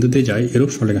দিয়ে ছেদ বিন্দুতে যায় এরূপ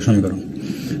সরলরেখার সমীকরণ।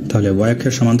 তাহলে y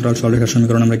অক্ষের সমান্তরাল সরলরেখার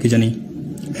সমীকরণ আমরা কি জানি,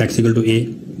 x = a।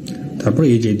 তারপর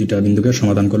এই যে দুইটা বিন্দুকে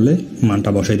সমাধান করলে মানটা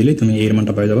বসাই দিলেই তুমি এর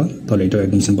মানটা পেয়ে যাবা। তাহলে এটাও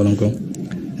একদম সিম্পল অঙ্ক।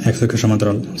 x অক্ষের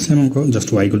সমান্তরাল সেম অঙ্ক, জাস্ট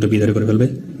y = b ধরে করে ফেলবে।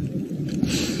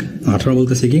 18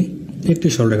 বলতেছে কি, একটি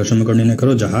সরলরেখার সমীকরণ নির্ণয়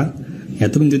করো যাহা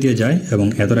এত বিন্দু দিয়ে যায় এবং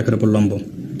এত রেখার উপর লম্ব।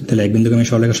 তাহলে এক বিন্দুগামী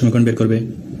সরলরেখার সমীকরণ বের করবে।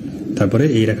 তারপরে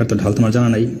এই রেখার তো ঢাল তোমার জানা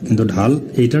নাই, কিন্তু ঢাল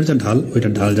এইটার যে ঢাল,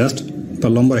 ওইটার ঢাল জাস্ট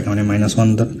তার লম্ব রেখা, মানে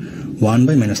 -1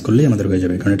 বাই মাইনাস করলেই আমাদের হয়ে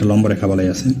যাবে, কারণ এটা লম্ব রেখা বলাই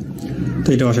আছে। তো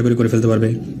এটা আশা করি করে ফেলতে পারবে।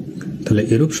 তাহলে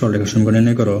এরূপ সরলরেখার সমীকরণ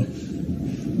নির্ণয় করো।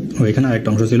 ও এখানে আরেকটা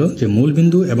অংশ ছিল যে মূল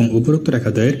বিন্দু এবং উপরোক্ত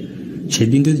রেখাদ্বয়ের ছেদ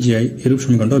বিন্দু যায় এরূপ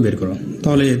সমীকরণটাও বের করো।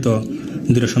 তাহলে তো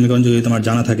দুটো সমীকরণ যদি তোমার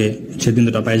জানা থাকে, ছেদ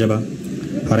বিন্দুটা পাই যাবা।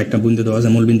 আর একটা বিন্দু দেওয়া আছে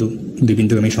মূল বিন্দু, দুই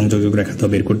বিন্দুগামী সংযোজক রেখা তো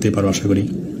বের করতে পারো আশা করি।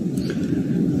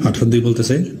 18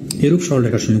 বলতেছে এরূপ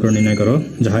সরলরেখার সমীকরণ নির্ণয় করো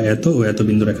যাহা এত ও এত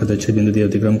বিন্দু রেখাদ্বয় ছেদ বিন্দু দিয়ে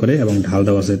অতিক্রম করে এবং ঢাল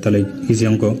দেওয়া আছে। তাহলে ইজি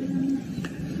অঙ্ক।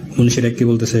 19 কি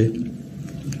বলতেছে,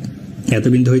 এত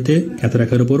বিন্দু হইতে এত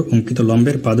রেখার উপর অঙ্কিত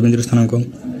লম্বের পাদবিন্দুর স্থানাঙ্ক।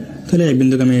 তাহলে এক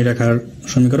বিন্দুগামী রেখার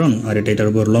সমীকরণ আর এটা এটার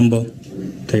উপর লম্ব,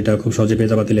 তো এটা খুব সহজে পেয়ে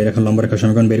যাবা। তাহলে রেখার লম্ব রেখার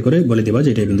সমীকরণ বের করে বলে দিবা যে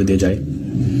এটা বিন্দু দিয়ে যায়।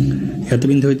 এত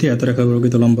বিন্দু হইতে এত রেখার উপর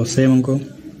অঙ্কিত লম্ব, সেম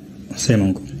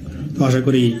অঙ্ক। তো আশা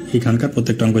করি এইখানকার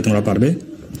প্রত্যেকটা অঙ্ক তোমরা পারবে।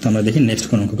 তো আমরা দেখি নেক্সট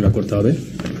কোন অঙ্কগুলো করতে হবে।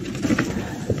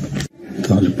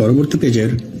 তাহলে পরবর্তী পেজের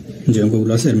যে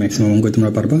অঙ্কগুলো আছে এর ম্যাক্সিমাম অঙ্ক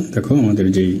তোমরা পারবা। দেখো আমাদের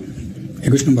যেই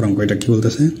 21 নম্বর অঙ্ক, এটা কি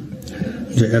বলতেছে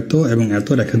যে এত এবং এত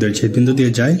রেখাদ্বয়ের ছেদ বিন্দু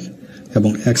দিয়ে যায় এবং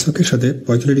x অক্ষের সাথে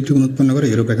 45 ডিগ্রি কোণ উৎপন্ন করে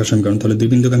এরূপ রেখার সমীকরণ। তাহলে দুই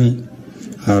বিন্দুগামী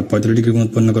আর 45 ডিগ্রি কোণ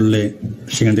উৎপন্ন করলে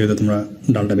সেখান থেকে তো তোমরা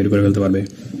ডালটা বের করে ফেলতে পারবে।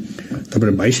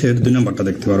 তারপরে 22-এর 2 নম্বরটা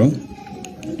দেখতে পারো,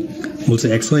 বলছে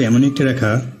xy এমন একটি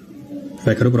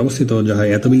রেখার উপর অবস্থিত যাহা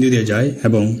এত বিন্দু দিয়ে যায়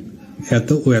এবং এত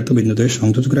ও এত বিন্দুতে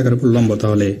সংযোজক রেখার উপর লম্ব।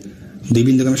 তাহলে দুই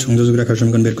বিন্দুগামী সংযোজক রেখার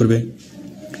সমীকরণ বের করবে,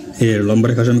 এর লম্ব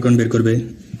রেখার সমীকরণ বের করবে।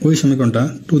 ওই সমীকরণটা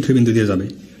 2 3 বিন্দু দিয়ে যাবে,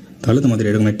 তাহলে তোমাদের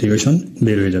এরকম একটা ইকুয়েশন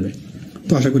বের হয়ে যাবে।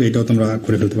 তো আশা করি এটাও তোমরা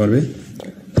করে ফেলতে পারবে।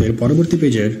 তো এর পরবর্তী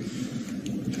পেজের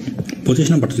 25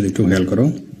 নম্বরটা যদি একটু খেয়াল করো,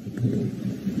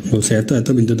 বলছে এত এত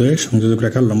বিন্দুদ্বয়ের সংযোজক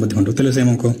রেখার লম্ব দ্বিখণ্ডক। তাহলে সেম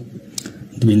অঙ্ক,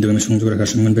 বিন্দুগামী সংযোগ রেখার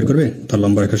সমীকরণ বের করবে, তার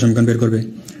লম্ব রেখার সমীকরণ বের করবে।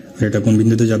 আর এটা কোন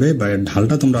বিন্দুতে যাবে বা এর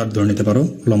ঢালটা তোমরা ধরে নিতে পারো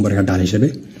লম্ব রেখার ঢাল হিসেবে,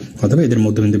 অথবা এদের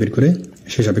মধ্যবিন্দু বের করে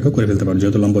সেই সাপেক্ষ করে ফেলতে পারো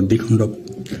যেহেতু লম্ব দ্বিখণ্ডক।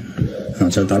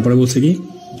 আচ্ছা, তারপরে বলছে কি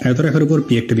এত রেখার উপর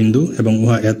পি একটা বিন্দু এবং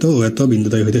উহা এত ও এত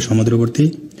বিন্দুদ্বয় হইতে সমুদ্রবর্তী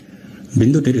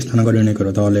বিন্দুটির স্থানাঙ্ক নির্ণয়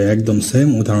করো। তাহলে একদম সেম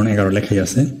উদাহরণ 11 লেখাই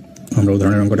আছে, আমরা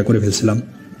উদাহরণের অঙ্কটা করে ফেলছিলাম।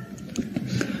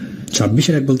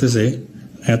 26-এর 1 বলতেছে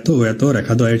এত ও এত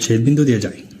রেখাদ্বয়ের ছেদ বিন্দু দিয়ে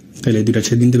যায়, তাহলে এই দুইটা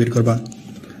ছেদ বিন্দু বের করবা।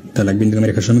 তাহলে এক বিন্দুগামী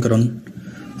রেখার সমীকরণ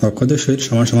অক্ষদের সহিত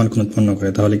সমান সমান কোণ উৎপন্ন করে।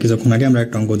 তাহলে কিছুক্ষণ আগে আমরা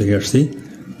একটা অঙ্ক দেখে আসছি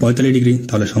 45 ডিগ্রি,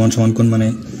 তাহলে সমান সমান কোণ মানে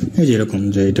এই যে এরকম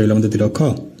যে এটা হলো আমাদের দুই অক্ষ,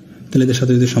 তাহলে এদের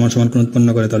সাথে যদি সমান সমান কোণ উৎপন্ন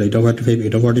করে তাহলে এটাও 45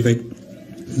 এটাও 45,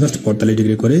 জাস্ট 45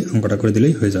 ডিগ্রি করে অঙ্কটা করে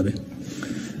দিলেই হয়ে যাবে।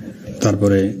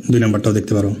 তারপরে 2 নম্বরটাও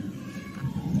দেখতে পারো,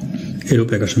 এরূপ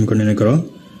রেখার সমীকরণ নির্ণয় করো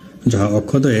যাহা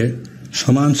অক্ষদ্বয়ে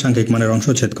সমান সাংখ্যিক মানের অংশ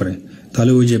ছেদ করে।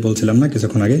 তাহলে ওই যে বলছিলাম না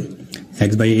কিছুক্ষণ আগে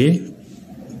x/a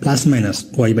প্লাস মাইনাস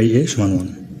y/a সমান 1,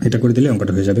 এটা করে দিলে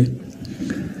অঙ্কটা হয়ে যাবে।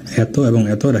 এত এবং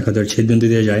এত রেখাদ্বয়ের ছেদ বিন্দু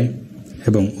দিয়ে যায়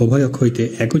এবং উভয় অক্ষ হইতে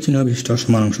একই চিহ্ন বিশিষ্ট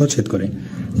সমান অংশ ছেদ করে।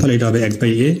 তাহলে এটা হবে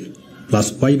x/a প্লাস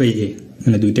y/a,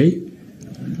 মানে দুইটাই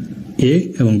a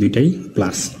এবং দুইটাই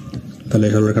প্লাস। তাহলে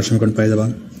সরল রেখার সমীকরণ পেয়ে যাবা।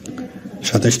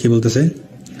 27 কি বলতেছে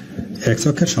x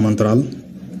অক্ষের সমান্তরাল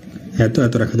এত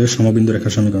এত রেখাদ্বয়ের সমবিন্দু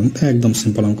রেখার সমীকরণ। একদম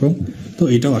সিম্পল অঙ্ক, তো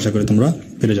এটাও আশা করি তোমরা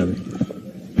পেরে যাবে।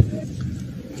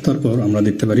 তারপর আমরা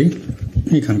দেখতে পারি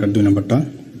এখানকার 2 নম্বরটা,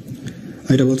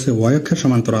 এটা বলছে y অক্ষের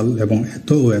সমান্তরাল এবং এত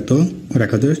ও এত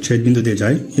রেখাদ্বয়ের ছেদ বিন্দু দিয়ে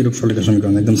যায় এরূপ সরলরেখার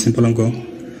সমীকরণ। একদম সিম্পল অঙ্ক,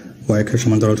 y অক্ষের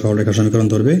সমান্তরাল সরলরেখার সমীকরণ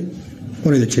ধরবে,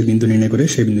 পরে এদের ছেদ বিন্দু নির্ণয় করে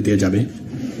সেই বিন্দু দিয়ে যাবে।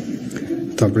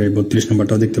 তারপরে 32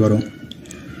 নম্বরটাও দেখতে পারো,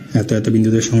 এত এত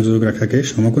বিন্দুদের সংযোজক রেখাকে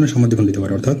সমকোণে সমদ্বিখণ্ড দিতে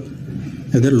পারে, অর্থাৎ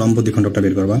এদের লম্ব দ্বিখণ্ডকটা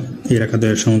বের করবা। এই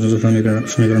রেখাদের সংযোজক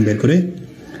সমীকরণ বের করে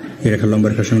এই রেখার লম্ব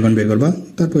রেখার সমীকরণ বের করবা,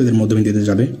 তারপর এদের মধ্যবিন্দুতে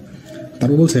যাবে।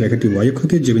 তারপর বলছে রেখাটি y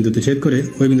অক্ষকে যে বিন্দুতে ছেদ করে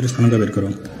ওই বিন্দুর স্থানাঙ্ক বের করো।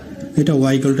 এটা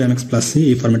y = mx + c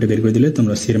এই ফরম্যাটে বের করে দিলে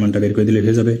তোমরা c এর মানটা বের করে দিলে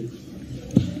হয়ে যাবে।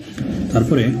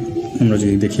 তারপরে আমরা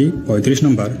যদি দেখি 35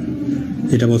 নম্বর,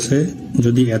 এটা বলছে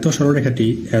যদি এত সরলরেখাটি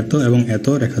এত এবং এত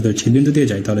রেখাদ্বয়ের ছেদবিন্দু দিয়ে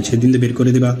যায় তাহলে ছেদবিন্দু বের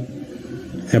করে দিবা,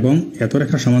 এবং এত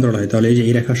রেখার সমান্তরাল হয় তাহলে এই যে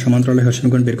এই রেখার সমান্তরাল রেখার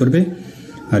সমীকরণ বের করবে,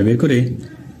 আর বের করে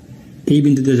এই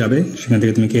বিন্দুতে যাবে, সেখান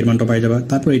থেকে তুমি k এর মানটা পাই যাবা।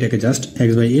 তারপর এটাকে জাস্ট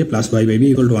x/a প্লাস y/b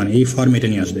 = 1 এই ফরম্যাটে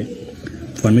নিয়ে আসবে।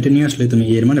 ফরম্যাটে নিয়ে আসলে তুমি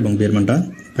a এর মান এবং b এর মানটা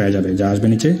পাওয়া যাবে, যা আসবে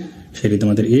নিচে সেটি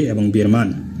তোমাদের a এবং b এর মান।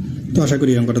 তো আশা করি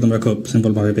এই অঙ্কটা তোমরা খুব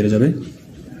সিম্পলভাবে পেরে যাবে।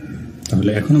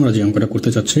 তাহলে এখন আমরা যে অঙ্কটা করতে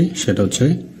চাচ্ছি সেটা হচ্ছে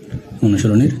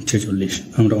অনুশীলনের 46।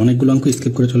 আমরা অনেকগুলো অঙ্ক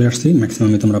স্কিপ করে চলে আসছি,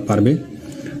 ম্যাক্সিমামই তোমরা পারবে।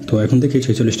 তো এখন থেকে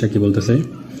 46টা কি বলতেছে,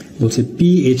 বলছে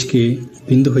PHK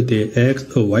বিন্দু হইতে x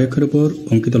ও y অক্ষের উপর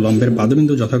অঙ্কিত লম্বের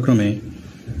পাদবিন্দু যথাক্রমে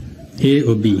a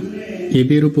ও b, ab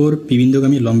এর উপর p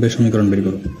বিন্দুগামী লম্বের সমীকরণ বের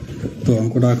করো। তো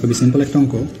অঙ্কটা খুবই সিম্পল একটা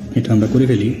অঙ্ক, এটা আমরা করে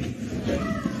ফেলি।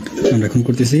 আমরা এখন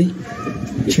করতেছি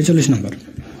 46 নম্বর।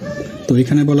 তো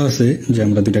এখানে বলা আছে যে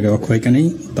আমরা দুইটাকে অক্ষ এখানেই,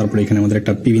 তারপরে এখানে আমাদের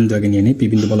একটা পি বিন্দু আগে নিয়ে নিই। পি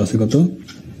বিন্দু বলা আছে কত,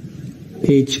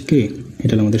 HK,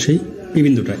 এটা হলো আমাদের সেই পি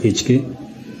বিন্দুটা HK।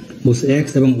 বলছে x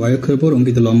এবং y অক্ষের উপর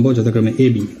অঙ্কিত লম্ব যথাক্রমে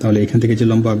AB, তাহলে এখান থেকে যে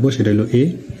লম্ব আঁকবো সেটা হলো A,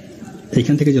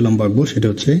 এখান থেকে যে লম্ব আঁকবো সেটা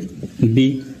হচ্ছে B।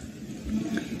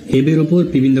 AB এর উপর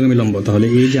পি বিন্দুগামী লম্ব, তাহলে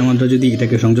এই যে আমরা যদি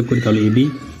এটাকে সংযোগ করি তাহলে AB,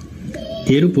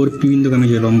 এর উপর পি বিন্দুগামী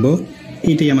যে লম্ব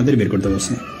এইটাই আমাদের বের করতে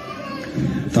বলছে।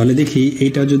 তাহলে দেখি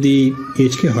এইটা যদি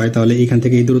HK হয় তাহলে এখান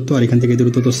থেকে এই দূরত্ব আর এখান থেকে এই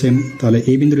দূরত্ব তো সেম, তাহলে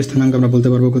এই বিন্দুর স্থানাঙ্ক আমরা বলতে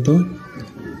পারবো কত,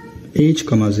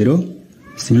 h,0।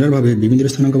 সিমিলারভাবে বি বিন্দুর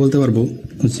স্থানাঙ্ক বলতে পারবো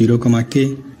 0,k।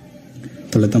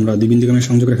 তাহলে তো আমরা দুই বিন্দুগামী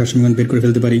সংযোগ রেখার সমীকরণ বের করে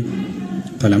ফেলতে পারি।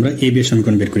 তাহলে আমরা AB এর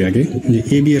সমীকরণ বের করি আগে, যে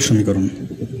AB এর সমীকরণ,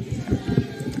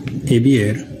 AB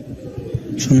এর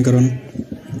সমীকরণ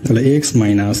তাহলে x -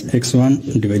 x1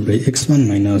 / x1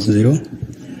 - 0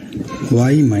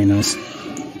 y -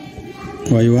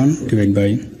 y1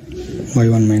 /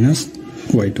 y1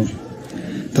 - y2।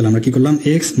 তাহলে আমরা কি করলাম,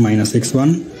 x - x1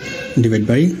 /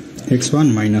 x1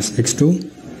 - x2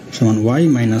 সমান y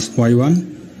 - y1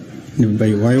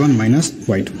 / y1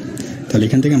 - y2। তাহলে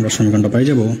এখান থেকে আমরা সমীকরণটা পাই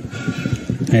যাব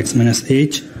x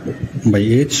 -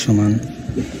 h/h সমান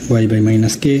y /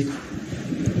 -k।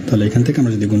 তাহলে এখান থেকে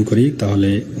আমরা যদি গুণ করি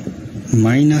তাহলে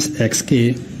 -xk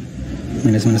 -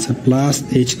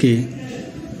 +hk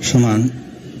সমান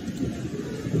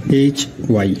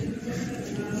hy।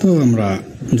 তো আমরা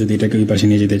যদি এটাকে ওই পাশে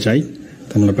নিয়ে যেতে চাই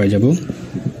তো আমরা পাই যাব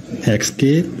xk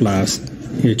 +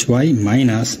 hy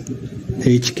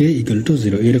 - hk =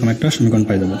 0, এরকম একটা সমীকরণ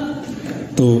পাই যাব।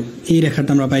 তো এই রেখাটা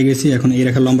আমরা পাই গেছি, এখন এই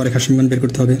রেখার লম্ব রেখার সমীকরণ বের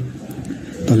করতে হবে।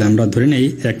 তাহলে আমরা ধরে নেই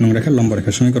 1 নং রেখার লম্ব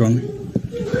রেখার সমীকরণ।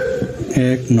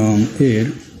 1 নং এর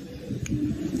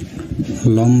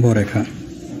লম্ব রেখা,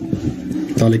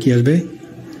 তাহলে কি আসবে,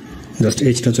 জাস্ট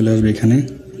এইচটা চলে আসবে এখানে।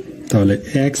 তাহলে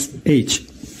xh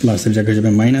প্লাসের জায়গায়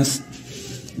যাবে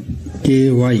 -ky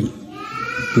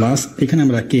প্লাস এখানে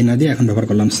আমরা কে না দিয়ে এখন ব্যবহার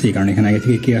করলাম সি, কারণ এখানে আগে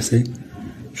থেকে কে আছে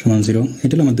সমান 0।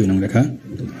 এটা হলো আমার 2 নং রেখা।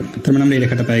 তার মানে আমরা এই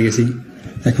রেখাটা পেয়ে গেছি।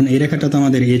 এখন এই রেখাটা তো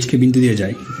আমাদের এইচকে বিন্দু দিয়ে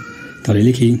যায়, তাহলে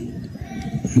লিখি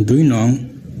 2 নং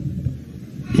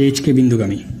এইচকে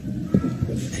বিন্দুগামী,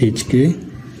 এইচকে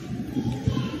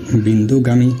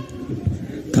বিন্দুগামী।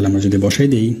 তাহলে আমরা যদি বসাই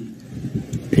দিই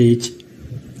এইচ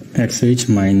এক্স এইচ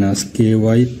মাইনাস কে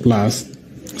ওয়াই প্লাস,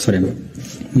 সরি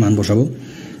মান বসাবো,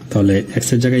 তাহলে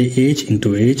এক্সের জায়গায় এইচ ইন্টু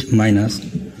এইচ মাইনাস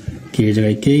কে এর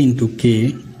জায়গায় কে into k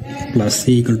plus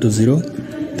C equal to 0।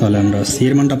 তাহলে আমরা সি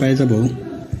এর মানটা পেয়ে যাব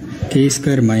কে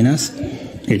স্কোয়ার মাইনাস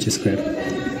এইচ স্কোয়ার।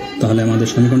 তাহলে আমাদের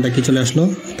সমীকরণটা কি চলে আসলো,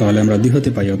 তাহলে আমরা 2 হতে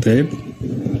পাই, অতএব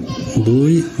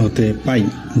 2 হতে পাই।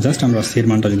 জাস্ট আমরা সি এর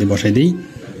মানটা যদি বসাই দিই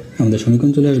আমাদের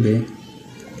সমীকরণ চলে আসবে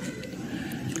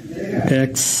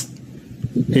x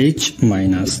H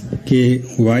minus K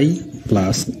Y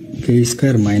plus K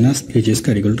square minus H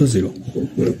square equal to 0।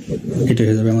 এটা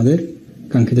হয়ে যাবে আমাদের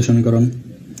কাঙ্ক্ষিত সমীকরণ।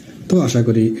 তো আশা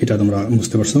করি এটা তোমরা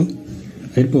বুঝতে পারছো।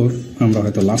 এরপর আমরা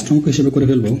হয়তো লাস্ট অঙ্ক হিসেবে করে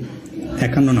ফেলবো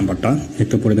 51 নাম্বারটা।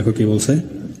 একটু পরে দেখো কি বলছে।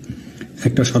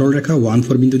 একটা সরল রেখা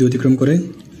 1-4 বিন্দু দিয়ে অতিক্রম করে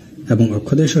এবং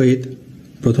অক্ষদের সহিত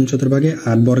প্রথম চতুর্ভাগে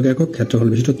 8 বর্গ একক ক্ষেত্রফল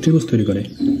বিশিষ্ট ত্রিভুজ তৈরি করে।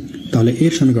 তাহলে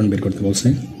এর সমীকরণ বের করতে বলছে।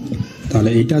 তাহলে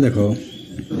এইটা দেখো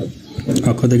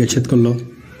অক্ষ থেকে ছেদ করলো,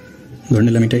 ধরে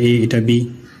নিলাম এটা এ এটা বি,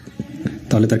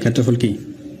 তাহলে তার ক্ষেত্রফল কি?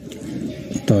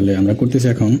 তাহলে আমরা করতেছি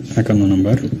এখন 51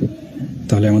 নম্বর।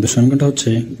 তাহলে আমাদের সমীকরণটা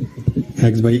হচ্ছে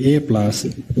x by A plus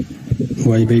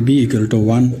Y by B equal to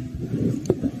 1।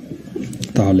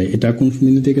 তাহলে এটা কোন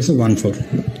বিন্দুতে গেছে?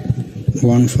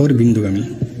 1-4 বিন্দুগামী,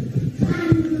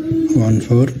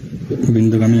 1-4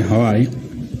 বিন্দুগামী হওয়ায়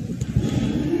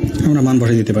আমরা মান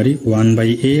বসাই দিতে পারি 1 by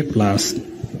A plus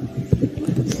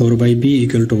 4 by B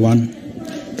equal to 1।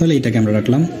 তাহলে এটাকে আমরা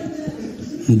রাখলাম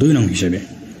 2 নং হিসেবে।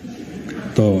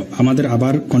 তো আমাদের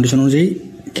আবার কন্ডিশন অনুযায়ী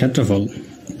ক্ষেত্রফল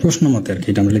প্রশ্ন মতে আর কি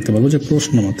এটা আমরা লিখতে পারবো যে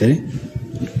প্রশ্ন মতে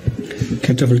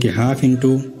ক্ষেত্রফল কি হাফ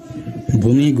ইন্টু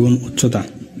ভূমি গুণ উচ্চতা।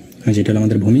 যেটা হলো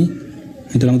আমাদের ভূমি,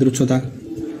 এটা হলো আমাদের উচ্চতা।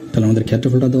 তাহলে আমাদের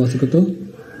ক্ষেত্রফলটা দেওয়া আছে কত?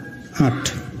 8।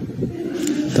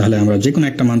 তাহলে আমরা যে কোনো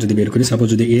একটা মান যদি বের করি, সাপোজ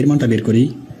যদি এর মানটা বের করি,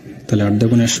 তাহলে 8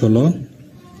 × 16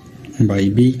 বাই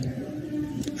বি।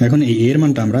 এখন এই এর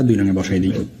মানটা আমরা 2 নঙে বসাই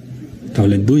দিই।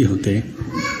 তাহলে 2 হতে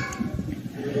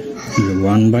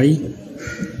 1 by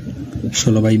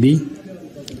 16 by B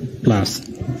plus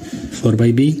 4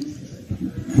 by B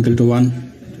equal to 1।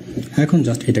 এখন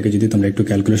জাস্ট এটাকে যদি তোমরা একটু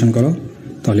ক্যালকুলেশন করো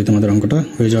তাহলে তোমাদের অঙ্কটা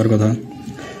হয়ে যাওয়ার কথা।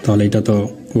 তাহলে এটা তো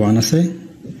 1 আছে,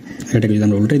 এটাকে যদি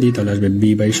আমরা উল্টে দিই তাহলে আসবে B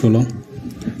by 16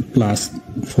 plus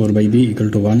 4 by B equal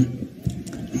to 1।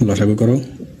 লসাগু করো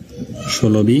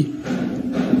 16 বি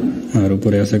আর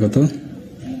উপরে আছে কত?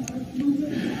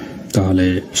 তাহলে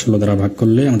 16 দ্বারা ভাগ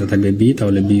করলে আমাদের থাকবে বি,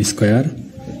 তাহলে বি স্কোয়ার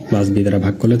প্লাস বি দ্বারা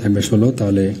ভাগ করলে থাকবে 16।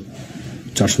 তাহলে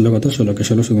 4 কত? 16কে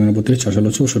 16 × 32, 4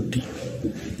 × 64।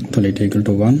 তাহলে এটা ইকুয়াল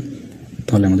টু 1।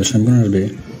 তাহলে আমাদের সমীকরণ আসবে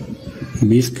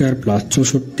বি স্কোয়ার প্লাস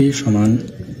 64 সমান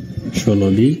 16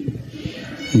 বি,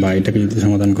 বা এটাকে যদি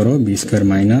সমাধান করো B square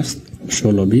minus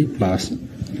 16 B plus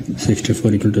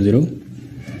 64 equal to 0।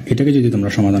 এটাকে যদি তোমরা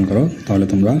সমাধান করো তাহলে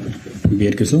তোমরা বি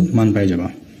এর কিছু মান পেয়ে যাবা।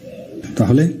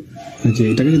 তাহলে যে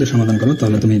এটাকে যদি সমাধান করো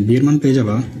তাহলে তুমি বি এর মান পেয়ে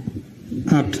যাবা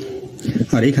 8।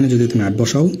 আর এখানে যদি তুমি 8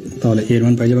 বসাও তাহলে এর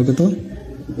মান পেয়ে যাবা কত?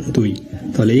 2।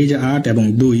 তাহলে এই যে 8 এবং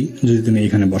 2 যদি তুমি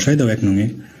এখানে বসাই দাও 1 নঙে,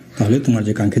 তাহলে তোমার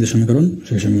যে কাঙ্ক্ষিত সমীকরণ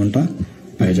সেই সমীকরণটা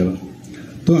পেয়ে যাবে।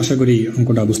 তো আশা করি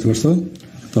অঙ্কটা বুঝতে পারছো।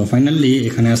 তো ফাইনালি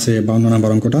এখানে আছে 52 নম্বর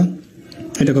অঙ্কটা।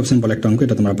 এটা খুব সিম্পল একটা অঙ্ক,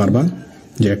 এটা তোমরা পারবা।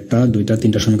 যে 1, 2,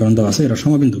 3টা সমীকরণ দেওয়া আছে, এরা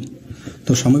সমবিন্দু।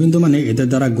 তো সমবিন্দু মানে এদের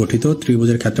দ্বারা গঠিত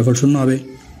ত্রিভুজের ক্ষেত্রফল 0 হবে।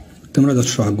 তোমরা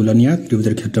জাস্ট সহগগুলো নিয়ে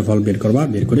ত্রিভুজের ক্ষেত্রফল বের করবা,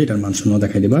 বের করে এটার মান 0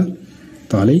 দেখাই দিবা,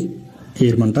 তাহলেই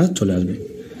এর মানটা চলে আসবে।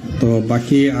 তো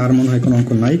বাকি আর মনে হয় কোনো অঙ্ক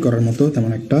নাই করার মতো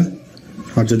তেমন একটা।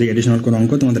 আর যদি এডিশনাল কোনো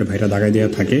অঙ্ক তোমাদের ভাইরা দাগাই দেওয়া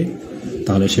থাকে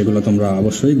তাহলে সেগুলো তোমরা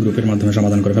অবশ্যই গ্রুপের মাধ্যমে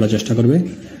সমাধান করে ফেলার চেষ্টা করবে।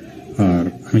 আর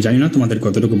আমি জানি না তোমাদের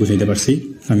কতটুকু বুঝাইতে পারছি।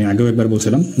 আমি আগেও একবার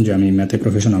বলছিলাম যে আমি ম্যাথে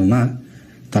প্রফেশনাল না,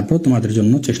 তারপর তোমাদের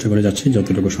জন্য চেষ্টা করে যাচ্ছি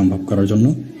যতটুকু সম্ভব করার জন্য।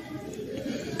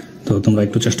 তো তোমরা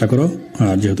একটু চেষ্টা করো।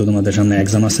 আর যেহেতু তোমাদের সামনে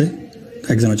এক্সাম আছে,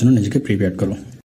 এক্সামের জন্য নিজেকে প্রিপেয়ার করো।